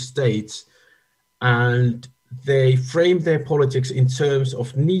nation states, and they framed their politics in terms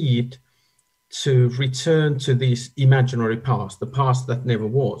of need to return to this imaginary past, the past that never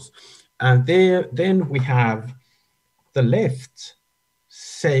was. And then we have the left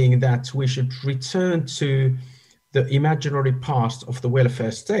saying that we should return to the imaginary past of the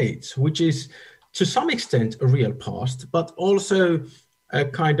welfare state, which is to some extent a real past, but also a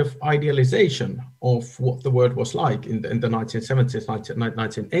kind of idealization of what the world was like in the 1970s,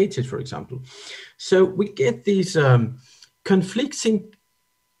 1980s, for example. So we get these conflicting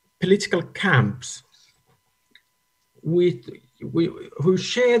political camps who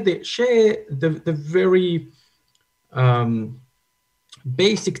share the very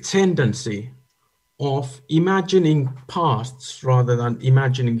basic tendency of imagining pasts rather than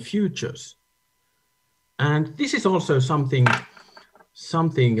imagining futures. And this is also something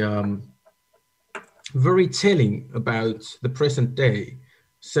very telling about the present day.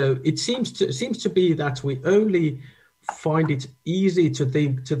 So it seems to be that we only find it easy to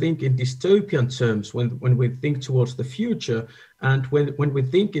think in dystopian terms when we think towards the future, and when we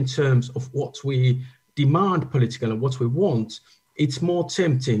think in terms of what we demand politically and what we want, it's more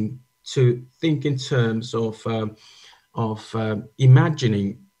tempting to think in terms of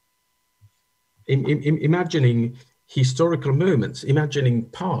imagining historical moments, imagining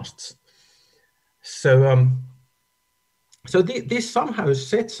pasts. So this somehow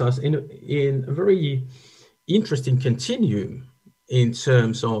sets us in a very interesting continuum in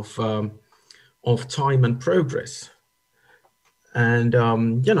terms of time and progress. And,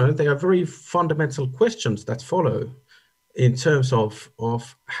 there are very fundamental questions that follow in terms of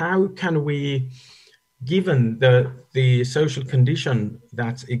how can we, given the social condition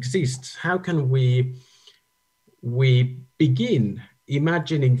that exists, how can we begin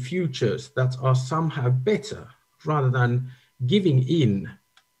imagining futures that are somehow better rather than giving in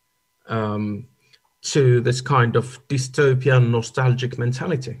to this kind of dystopian nostalgic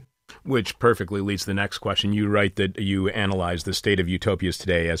mentality. Which perfectly leads to the next question. You write that you analyze the state of utopias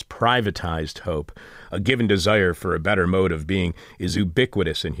today as privatized hope. A given desire for a better mode of being is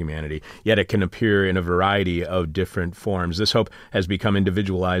ubiquitous in humanity, yet it can appear in a variety of different forms. This hope has become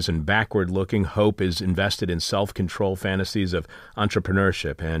individualized and backward-looking. Hope is invested in self-control fantasies of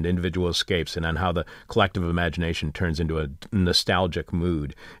entrepreneurship and individual escapes, and on how the collective imagination turns into a nostalgic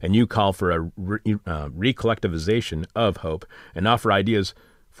mood. And you call for a recollectivization of hope and offer ideas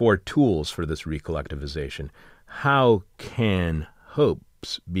for tools for this recollectivization. How can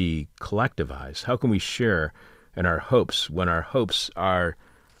hopes be collectivized? How can we share in our hopes when our hopes are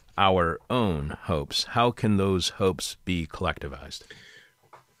our own hopes? How can those hopes be collectivized?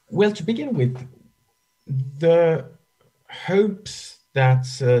 Well, to begin with, the hopes that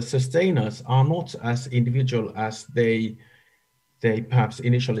sustain us are not as individual as they perhaps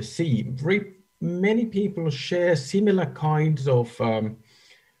initially seem. Very many people share similar kinds of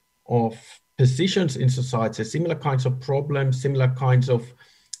positions in society, similar kinds of problems, similar kinds of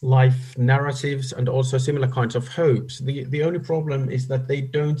life narratives, and also similar kinds of hopes. The only problem is that they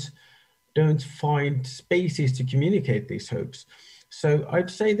don't find spaces to communicate these hopes. So I'd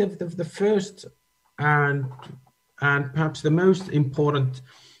say that the first and perhaps the most important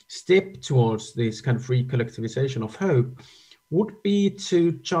step towards this kind of recollectivization of hope would be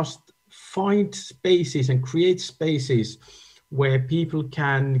to just find spaces and create spaces where people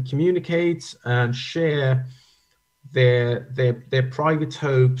can communicate and share their private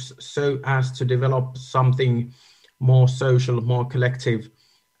hopes so as to develop something more social, more collective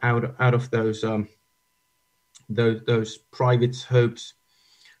out of those private hopes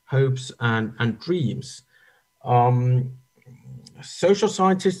and dreams. Social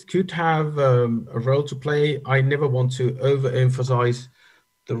scientists could have a role to play. I never want to overemphasize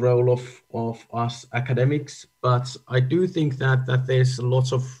the role of us academics, but I do think that there's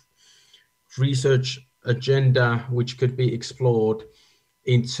lots of research agenda which could be explored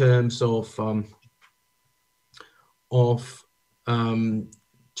in terms of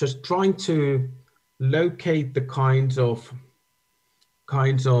just trying to locate the kinds of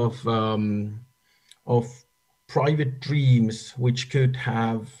private dreams which could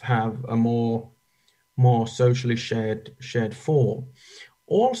have a more socially shared form.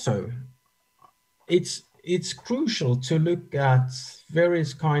 Also, it's crucial to look at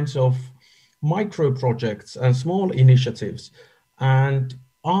various kinds of micro projects and small initiatives and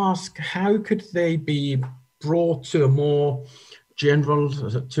ask how could they be brought to a more general,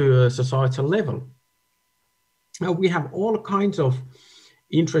 to a societal level. Now, we have all kinds of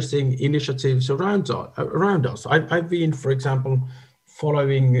interesting initiatives around us. I've been, for example,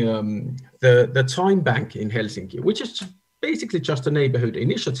 following the Time Bank in Helsinki, which is basically just a neighborhood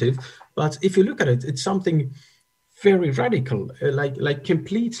initiative. But if you look at it, it's something very radical, like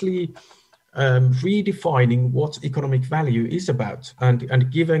completely redefining what economic value is about, and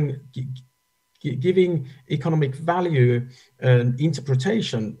giving economic value an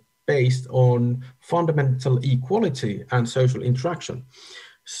interpretation based on fundamental equality and social interaction.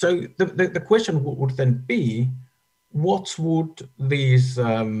 So the question would then be, what would this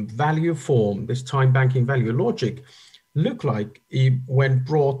value form, this time banking value logic, look like when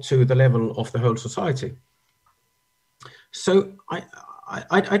brought to the level of the whole society? So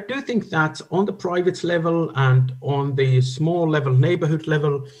I do think that on the private level and on the small level, neighborhood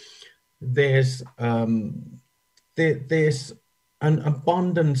level, there's an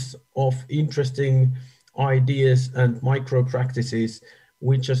abundance of interesting ideas and micro practices.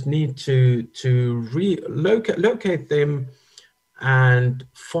 We just need to locate them and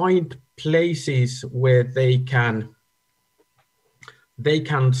find places where they can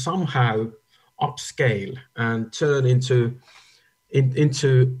somehow upscale and turn into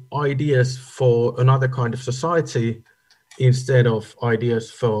ideas for another kind of society instead of ideas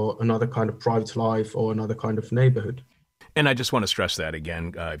for another kind of private life or another kind of neighborhood. And I just want to stress that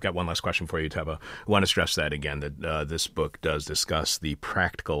again. I've got one last question for you, Teppo. I want to stress that again, that this book does discuss the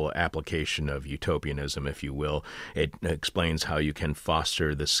practical application of utopianism, if you will. It explains how you can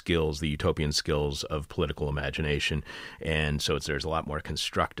foster the skills, the utopian skills of political imagination. And so there's a lot more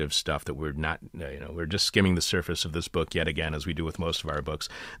constructive stuff that we're not, we're just skimming the surface of this book yet again, as we do with most of our books.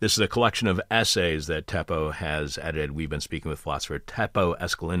 This is a collection of essays that Teppo has edited. We've been speaking with philosopher Teppo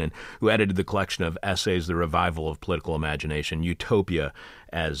Eskelinen, who edited the collection of essays, The Revival of Political Imagination, Utopia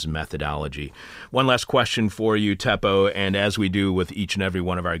as Methodology. One last question for you, Teppo, and as we do with each and every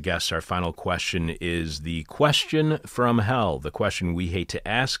one of our guests, our final question is the question from hell, the question we hate to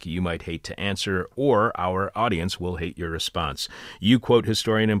ask, you might hate to answer, or our audience will hate your response. You quote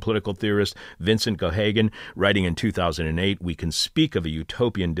historian and political theorist Vincent Gohagan, writing in 2008, "We can speak of a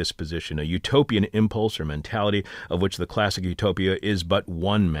utopian disposition, a utopian impulse or mentality of which the classic utopia is but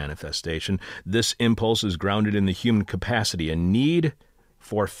one manifestation. This impulse is grounded in the human capacity and need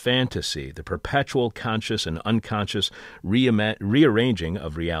for fantasy, the perpetual conscious and unconscious rearranging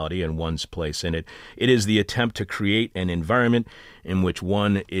of reality and one's place in it. It is the attempt to create an environment in which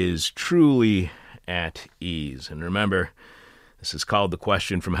one is truly at ease." And remember, this is called The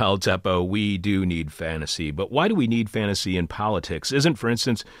Question from Hell, Teppo. We do need fantasy. But why do we need fantasy in politics? Isn't, for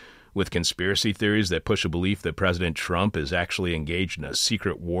instance, with conspiracy theories that push a belief that President Trump is actually engaged in a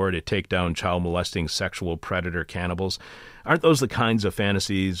secret war to take down child-molesting sexual predator cannibals, aren't those the kinds of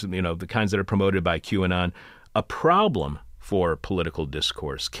fantasies, the kinds that are promoted by QAnon, a problem for political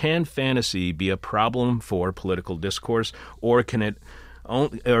discourse? Can fantasy be a problem for political discourse, or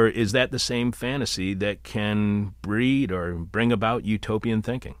is that the same fantasy that can breed or bring about utopian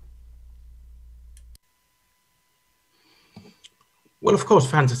thinking? Well, of course,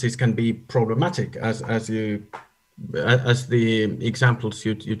 fantasies can be problematic, as the examples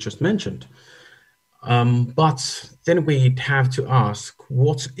you just mentioned. But then we have to ask,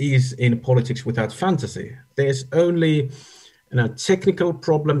 what is in politics without fantasy? There's only technical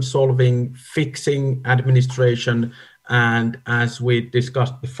problem solving, fixing, administration, and as we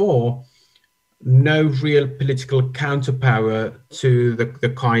discussed before, no real political counterpower to the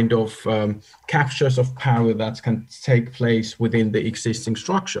kind of captures of power that can take place within the existing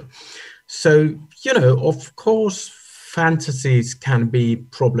structure. So, of course, fantasies can be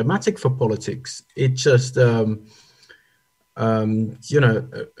problematic for politics. It's just, a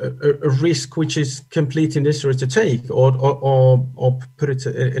risk which is completely necessary to take, or put it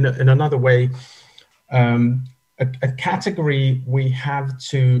in another way, a category we have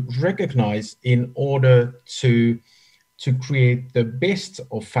to recognize in order to create the best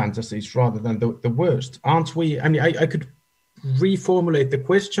of fantasies rather than the worst, aren't we? I mean, I could reformulate the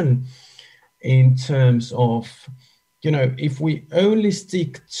question in terms of, if we only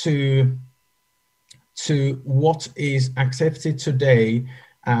stick to what is accepted today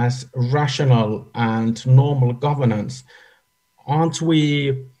as rational and normal governance, aren't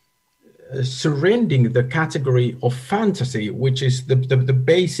we surrendering the category of fantasy, which is the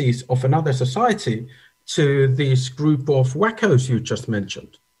basis of another society, to this group of wackos you just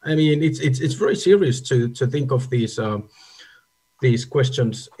mentioned? I mean, it's very serious to think of these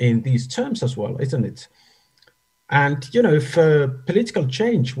questions in these terms as well, isn't it? And for political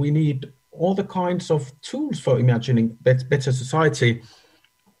change, we need all the kinds of tools for imagining better society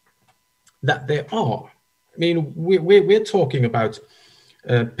that there are. I mean, we're talking about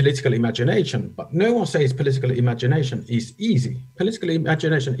political imagination, but no one says political imagination is easy. Political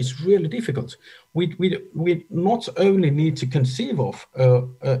imagination is really difficult. We not only need to conceive of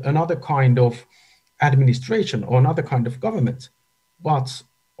another kind of administration or another kind of government, but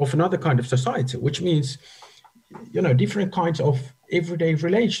of another kind of society, which means different kinds of everyday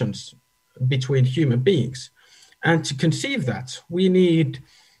relations between human beings. And to conceive that, we need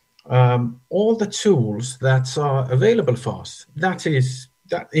all the tools that are available for us. That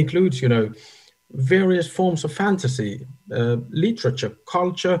includes, various forms of fantasy, literature,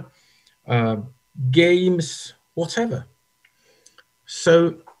 culture, games, whatever.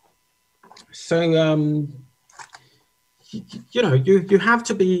 So you have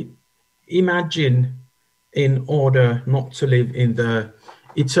to imagine in order not to live in the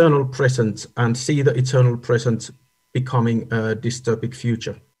eternal present and see the eternal present becoming a dystopic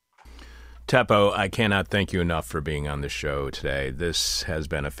future. Teppo, I cannot thank you enough for being on the show today. This has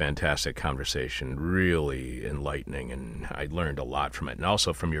been a fantastic conversation, really enlightening, and I learned a lot from it. And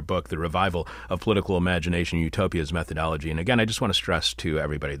also from your book, The Revival of Political Imagination, Utopia's Methodology. And again, I just want to stress to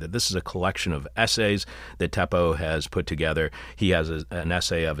everybody that this is a collection of essays that Teppo has put together. He has an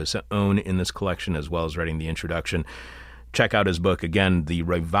essay of his own in this collection, as well as writing the introduction. check out his book, again, The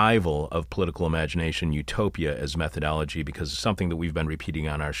Revival of Political Imagination, Utopia as Methodology, because it's something that we've been repeating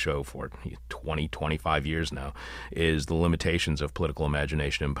on our show for 20, 25 years now, is the limitations of political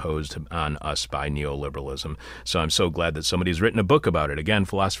imagination imposed on us by neoliberalism. So I'm so glad that somebody's written a book about it. Again,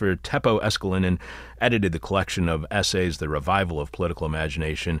 philosopher Teppo Eskelinen edited the collection of essays, The Revival of Political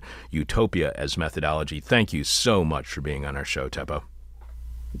Imagination, Utopia as Methodology. Thank you so much for being on our show, Teppo.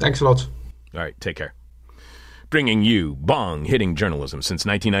 Thanks a lot. All right, take care. Bringing you bong-hitting journalism since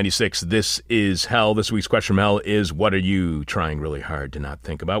 1996, this is Hell. This week's question from Hell is, what are you trying really hard to not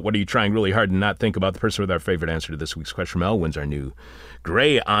think about? What are you trying really hard to not think about? The person with our favorite answer to this week's question from Hell wins our new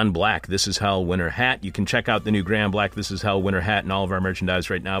Gray on Black This Is Hell winter hat. You can check out the new Gray on Black This Is Hell winter hat and all of our merchandise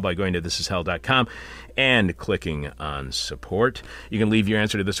right now by going to thisishell.com and clicking on support. You can leave your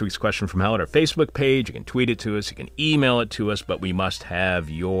answer to this week's question from Hell at our Facebook page. You can tweet it to us. You can email it to us, but we must have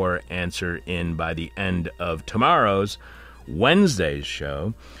your answer in by the end of tomorrow's Wednesday's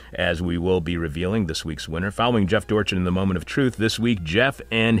show, as we will be revealing this week's winner. Following Jeff Dorchin in the Moment of Truth this week, Jeff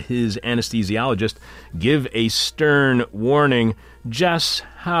and his anesthesiologist give a stern warning. Jess,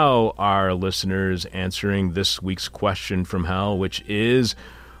 how are listeners answering this week's question from Hell, which is,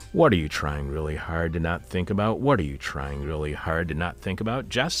 what are you trying really hard to not think about? What are you trying really hard to not think about?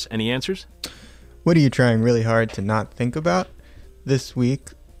 Jess, any answers? What are you trying really hard to not think about? This week,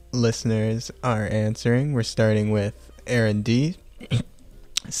 listeners are answering. We're starting with Aaron D.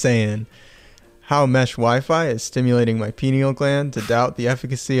 saying, how mesh Wi-Fi is stimulating my pineal gland to doubt the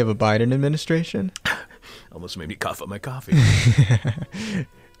efficacy of a Biden administration. Almost made me cough up my coffee.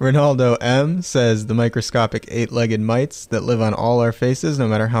 Ronaldo M. says, the microscopic 8-legged mites that live on all our faces, no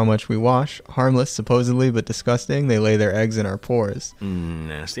matter how much we wash. Harmless, supposedly, but disgusting. They lay their eggs in our pores.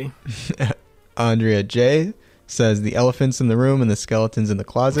 Nasty. Andrea J. says, the elephants in the room and the skeletons in the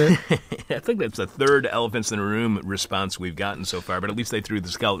closet. I think that's the third elephants in a room response we've gotten so far, but at least they threw the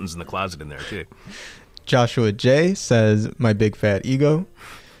skeletons in the closet in there, too. Joshua J. says, my big fat ego.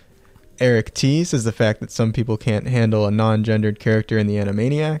 Eric T. says the fact that some people can't handle a non-gendered character in the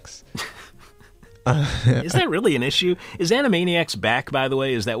Animaniacs. Is that really an issue? Is Animaniacs back, by the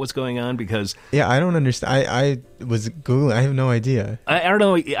way? Is that what's going on? Because yeah, I don't understand. I was Googling. I have no idea. I don't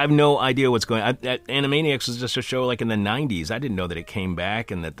know. I have no idea what's going on. Animaniacs was just a show like in the 90s. I didn't know that it came back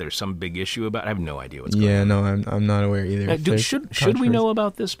and that there's some big issue about it. I have no idea what's going on. Yeah, no, I'm not aware either. Should we know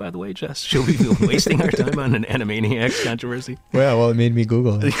about this, by the way, Jess? Should we be wasting our time on an Animaniacs controversy? Well, it made me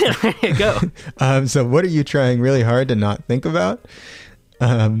Google it. There you go. So what are you trying really hard to not think about?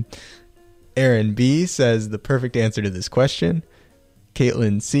 Aaron B. says the perfect answer to this question.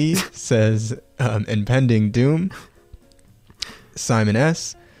 Caitlin C. says impending doom. Simon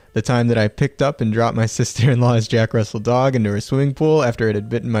S. the time that I picked up and dropped my sister-in-law's Jack Russell dog into her swimming pool after it had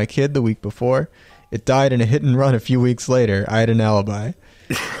bitten my kid the week before. It died in a hit and run a few weeks later. I had an alibi.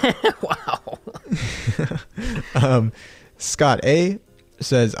 Wow. Scott A.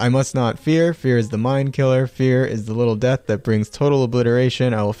 says, I must not fear. Fear is the mind killer. Fear is the little death that brings total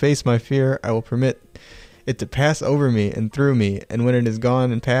obliteration. I will face my fear. I will permit it to pass over me and through me. And when it is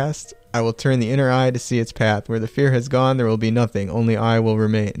gone and past, I will turn the inner eye to see its path. Where the fear has gone, there will be nothing. Only I will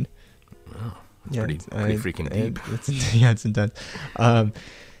remain. Oh, pretty freaking deep. It's intense.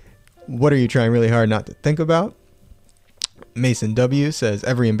 What are you trying really hard not to think about? Mason W. says,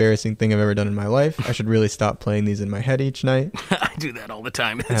 every embarrassing thing I've ever done in my life. I should really stop playing these in my head each night. I do that all the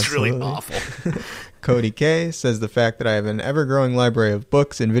time. It's Absolutely. Really awful. Cody K. says, the fact that I have an ever-growing library of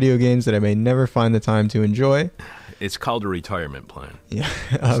books and video games that I may never find the time to enjoy. It's called a retirement plan. Yeah.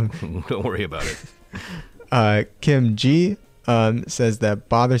 Don't worry about it. Kim G. Says that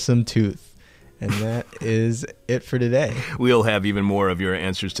bothersome tooth. And that is it for today. We'll have even more of your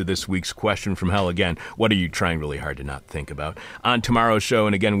answers to this week's question from Hell. Again, what are you trying really hard to not think about? On tomorrow's show,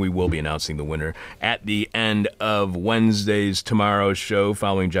 and again, we will be announcing the winner at the end of Wednesday's tomorrow's show,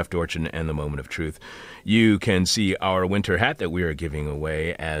 following Jeff Dorchin and the Moment of Truth. You can see our winter hat that we are giving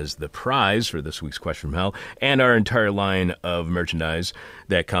away as the prize for this week's question from Hell, and our entire line of merchandise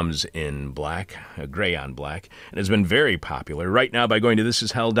that comes in black, gray on black, and has been very popular right now by going to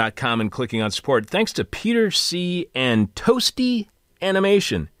thisishell.com and clicking on support. Thanks to Peter C. and Toasty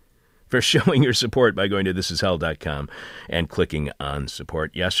Animation for showing your support by going to thisishell.com and clicking on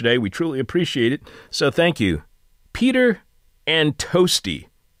support. Yesterday, we truly appreciate it, so thank you, Peter and Toasty.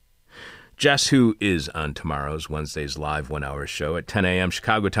 Jess, who is on tomorrow's Wednesday's live 1-hour show at 10 a.m.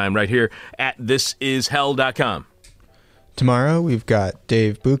 Chicago time right here at thisishell.com. Tomorrow, we've got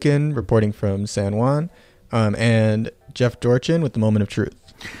Dave Buchan reporting from San Juan, and Jeff Dorchin with the Moment of Truth.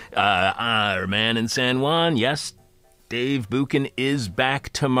 Our man in San Juan, yes, Dave Buchan is back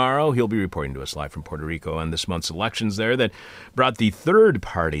tomorrow. He'll be reporting to us live from Puerto Rico on this month's elections there that brought the third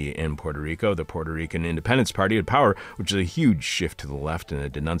party in Puerto Rico, the Puerto Rican Independence Party, to power, which is a huge shift to the left and a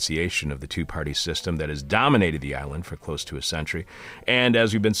denunciation of the two-party system that has dominated the island for close to a century. And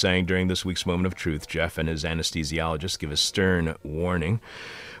as we've been saying during this week's Moment of Truth, Jeff and his anesthesiologist give a stern warning.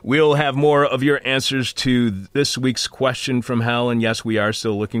 We'll have more of your answers to this week's question from hell. And yes, we are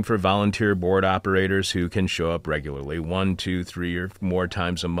still looking for volunteer board operators who can show up regularly, 1, 2, 3, or more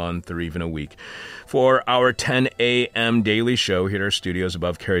times a month or even a week, for our 10 a.m. daily show here at our studios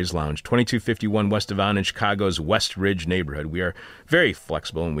above Carrie's Lounge, 2251 West Devon in Chicago's West Ridge neighborhood. We are very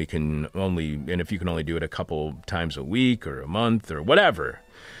flexible, and if you can only do it a couple times a week or a month or whatever,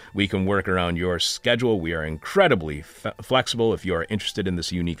 we can work around your schedule. We are incredibly flexible. If you are interested in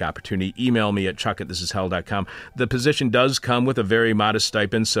this unique opportunity, email me at chuck@thisishell.com. The position does come with a very modest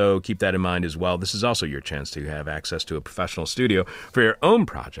stipend, so keep that in mind as well. This is also your chance to have access to a professional studio for your own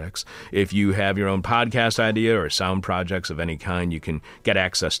projects. If you have your own podcast idea or sound projects of any kind, you can get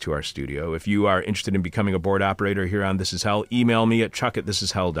access to our studio. If you are interested in becoming a board operator here on This Is Hell, email me at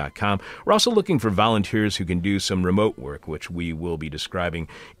chuck@thisishell.com. We're also looking for volunteers who can do some remote work, which we will be describing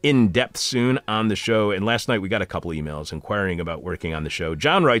in depth soon on the show. And last night we got a couple emails inquiring about working on the show.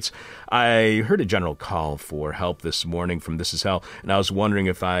 John writes, I heard a general call for help this morning from This Is Hell, and I was wondering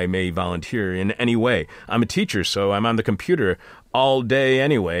if I may volunteer in any way. I'm a teacher, so I'm on the computer all day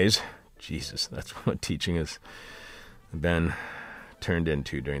anyways. Jesus, that's what teaching has been turned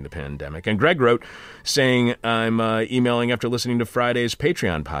into during the pandemic. And Greg wrote, saying, I'm emailing after listening to Friday's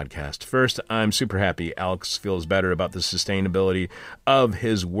Patreon podcast. First, I'm super happy Alex feels better about the sustainability of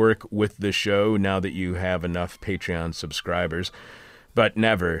his work with the show now that you have enough Patreon subscribers, but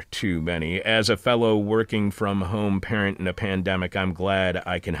never too many. As a fellow working from home parent in a pandemic, I'm glad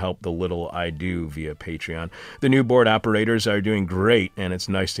I can help the little I do via Patreon. The new board operators are doing great, and it's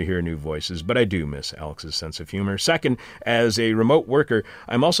nice to hear new voices, but I do miss Alex's sense of humor. Second, as a remote worker,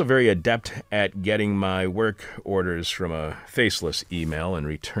 I'm also very adept at getting my work orders from a faceless email and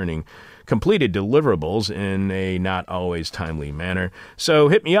returning completed deliverables in a not always timely manner. So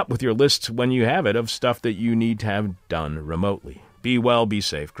hit me up with your list when you have it of stuff that you need to have done remotely. Be well, be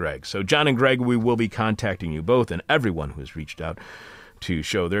safe, Greg. So John and Greg, we will be contacting you both and everyone who has reached out to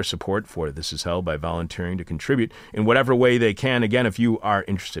show their support for This Is Hell by volunteering to contribute in whatever way they can. Again, if you are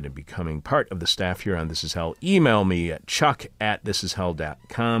interested in becoming part of the staff here on This Is Hell, email me at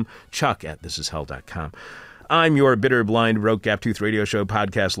chuck@thisishell.com, chuck@thisishell.com. I'm your bitter, blind, broke, gap-toothed radio show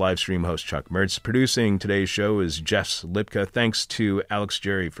podcast live stream host, Chuck Mertz. Producing today's show is Jess Lipka. Thanks to Alex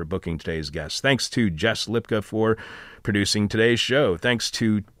Jerry for booking today's guests. Thanks to Jess Lipka for producing today's show. Thanks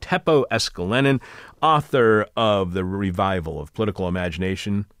to Teppo Escalenen, author of The Revival of Political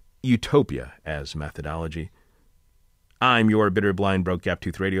Imagination, Utopia as Methodology. I'm your bitter, blind, broke,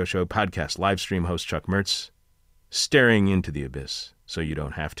 gap-toothed radio show podcast live stream host, Chuck Mertz, staring into the abyss so you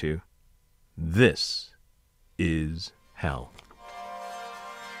don't have to. This is hell.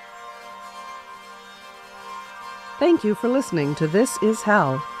 Thank you for listening to This Is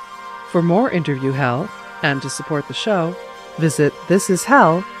Hell. For more interview hell and to support the show, visit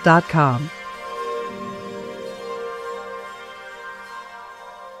thisishell.com.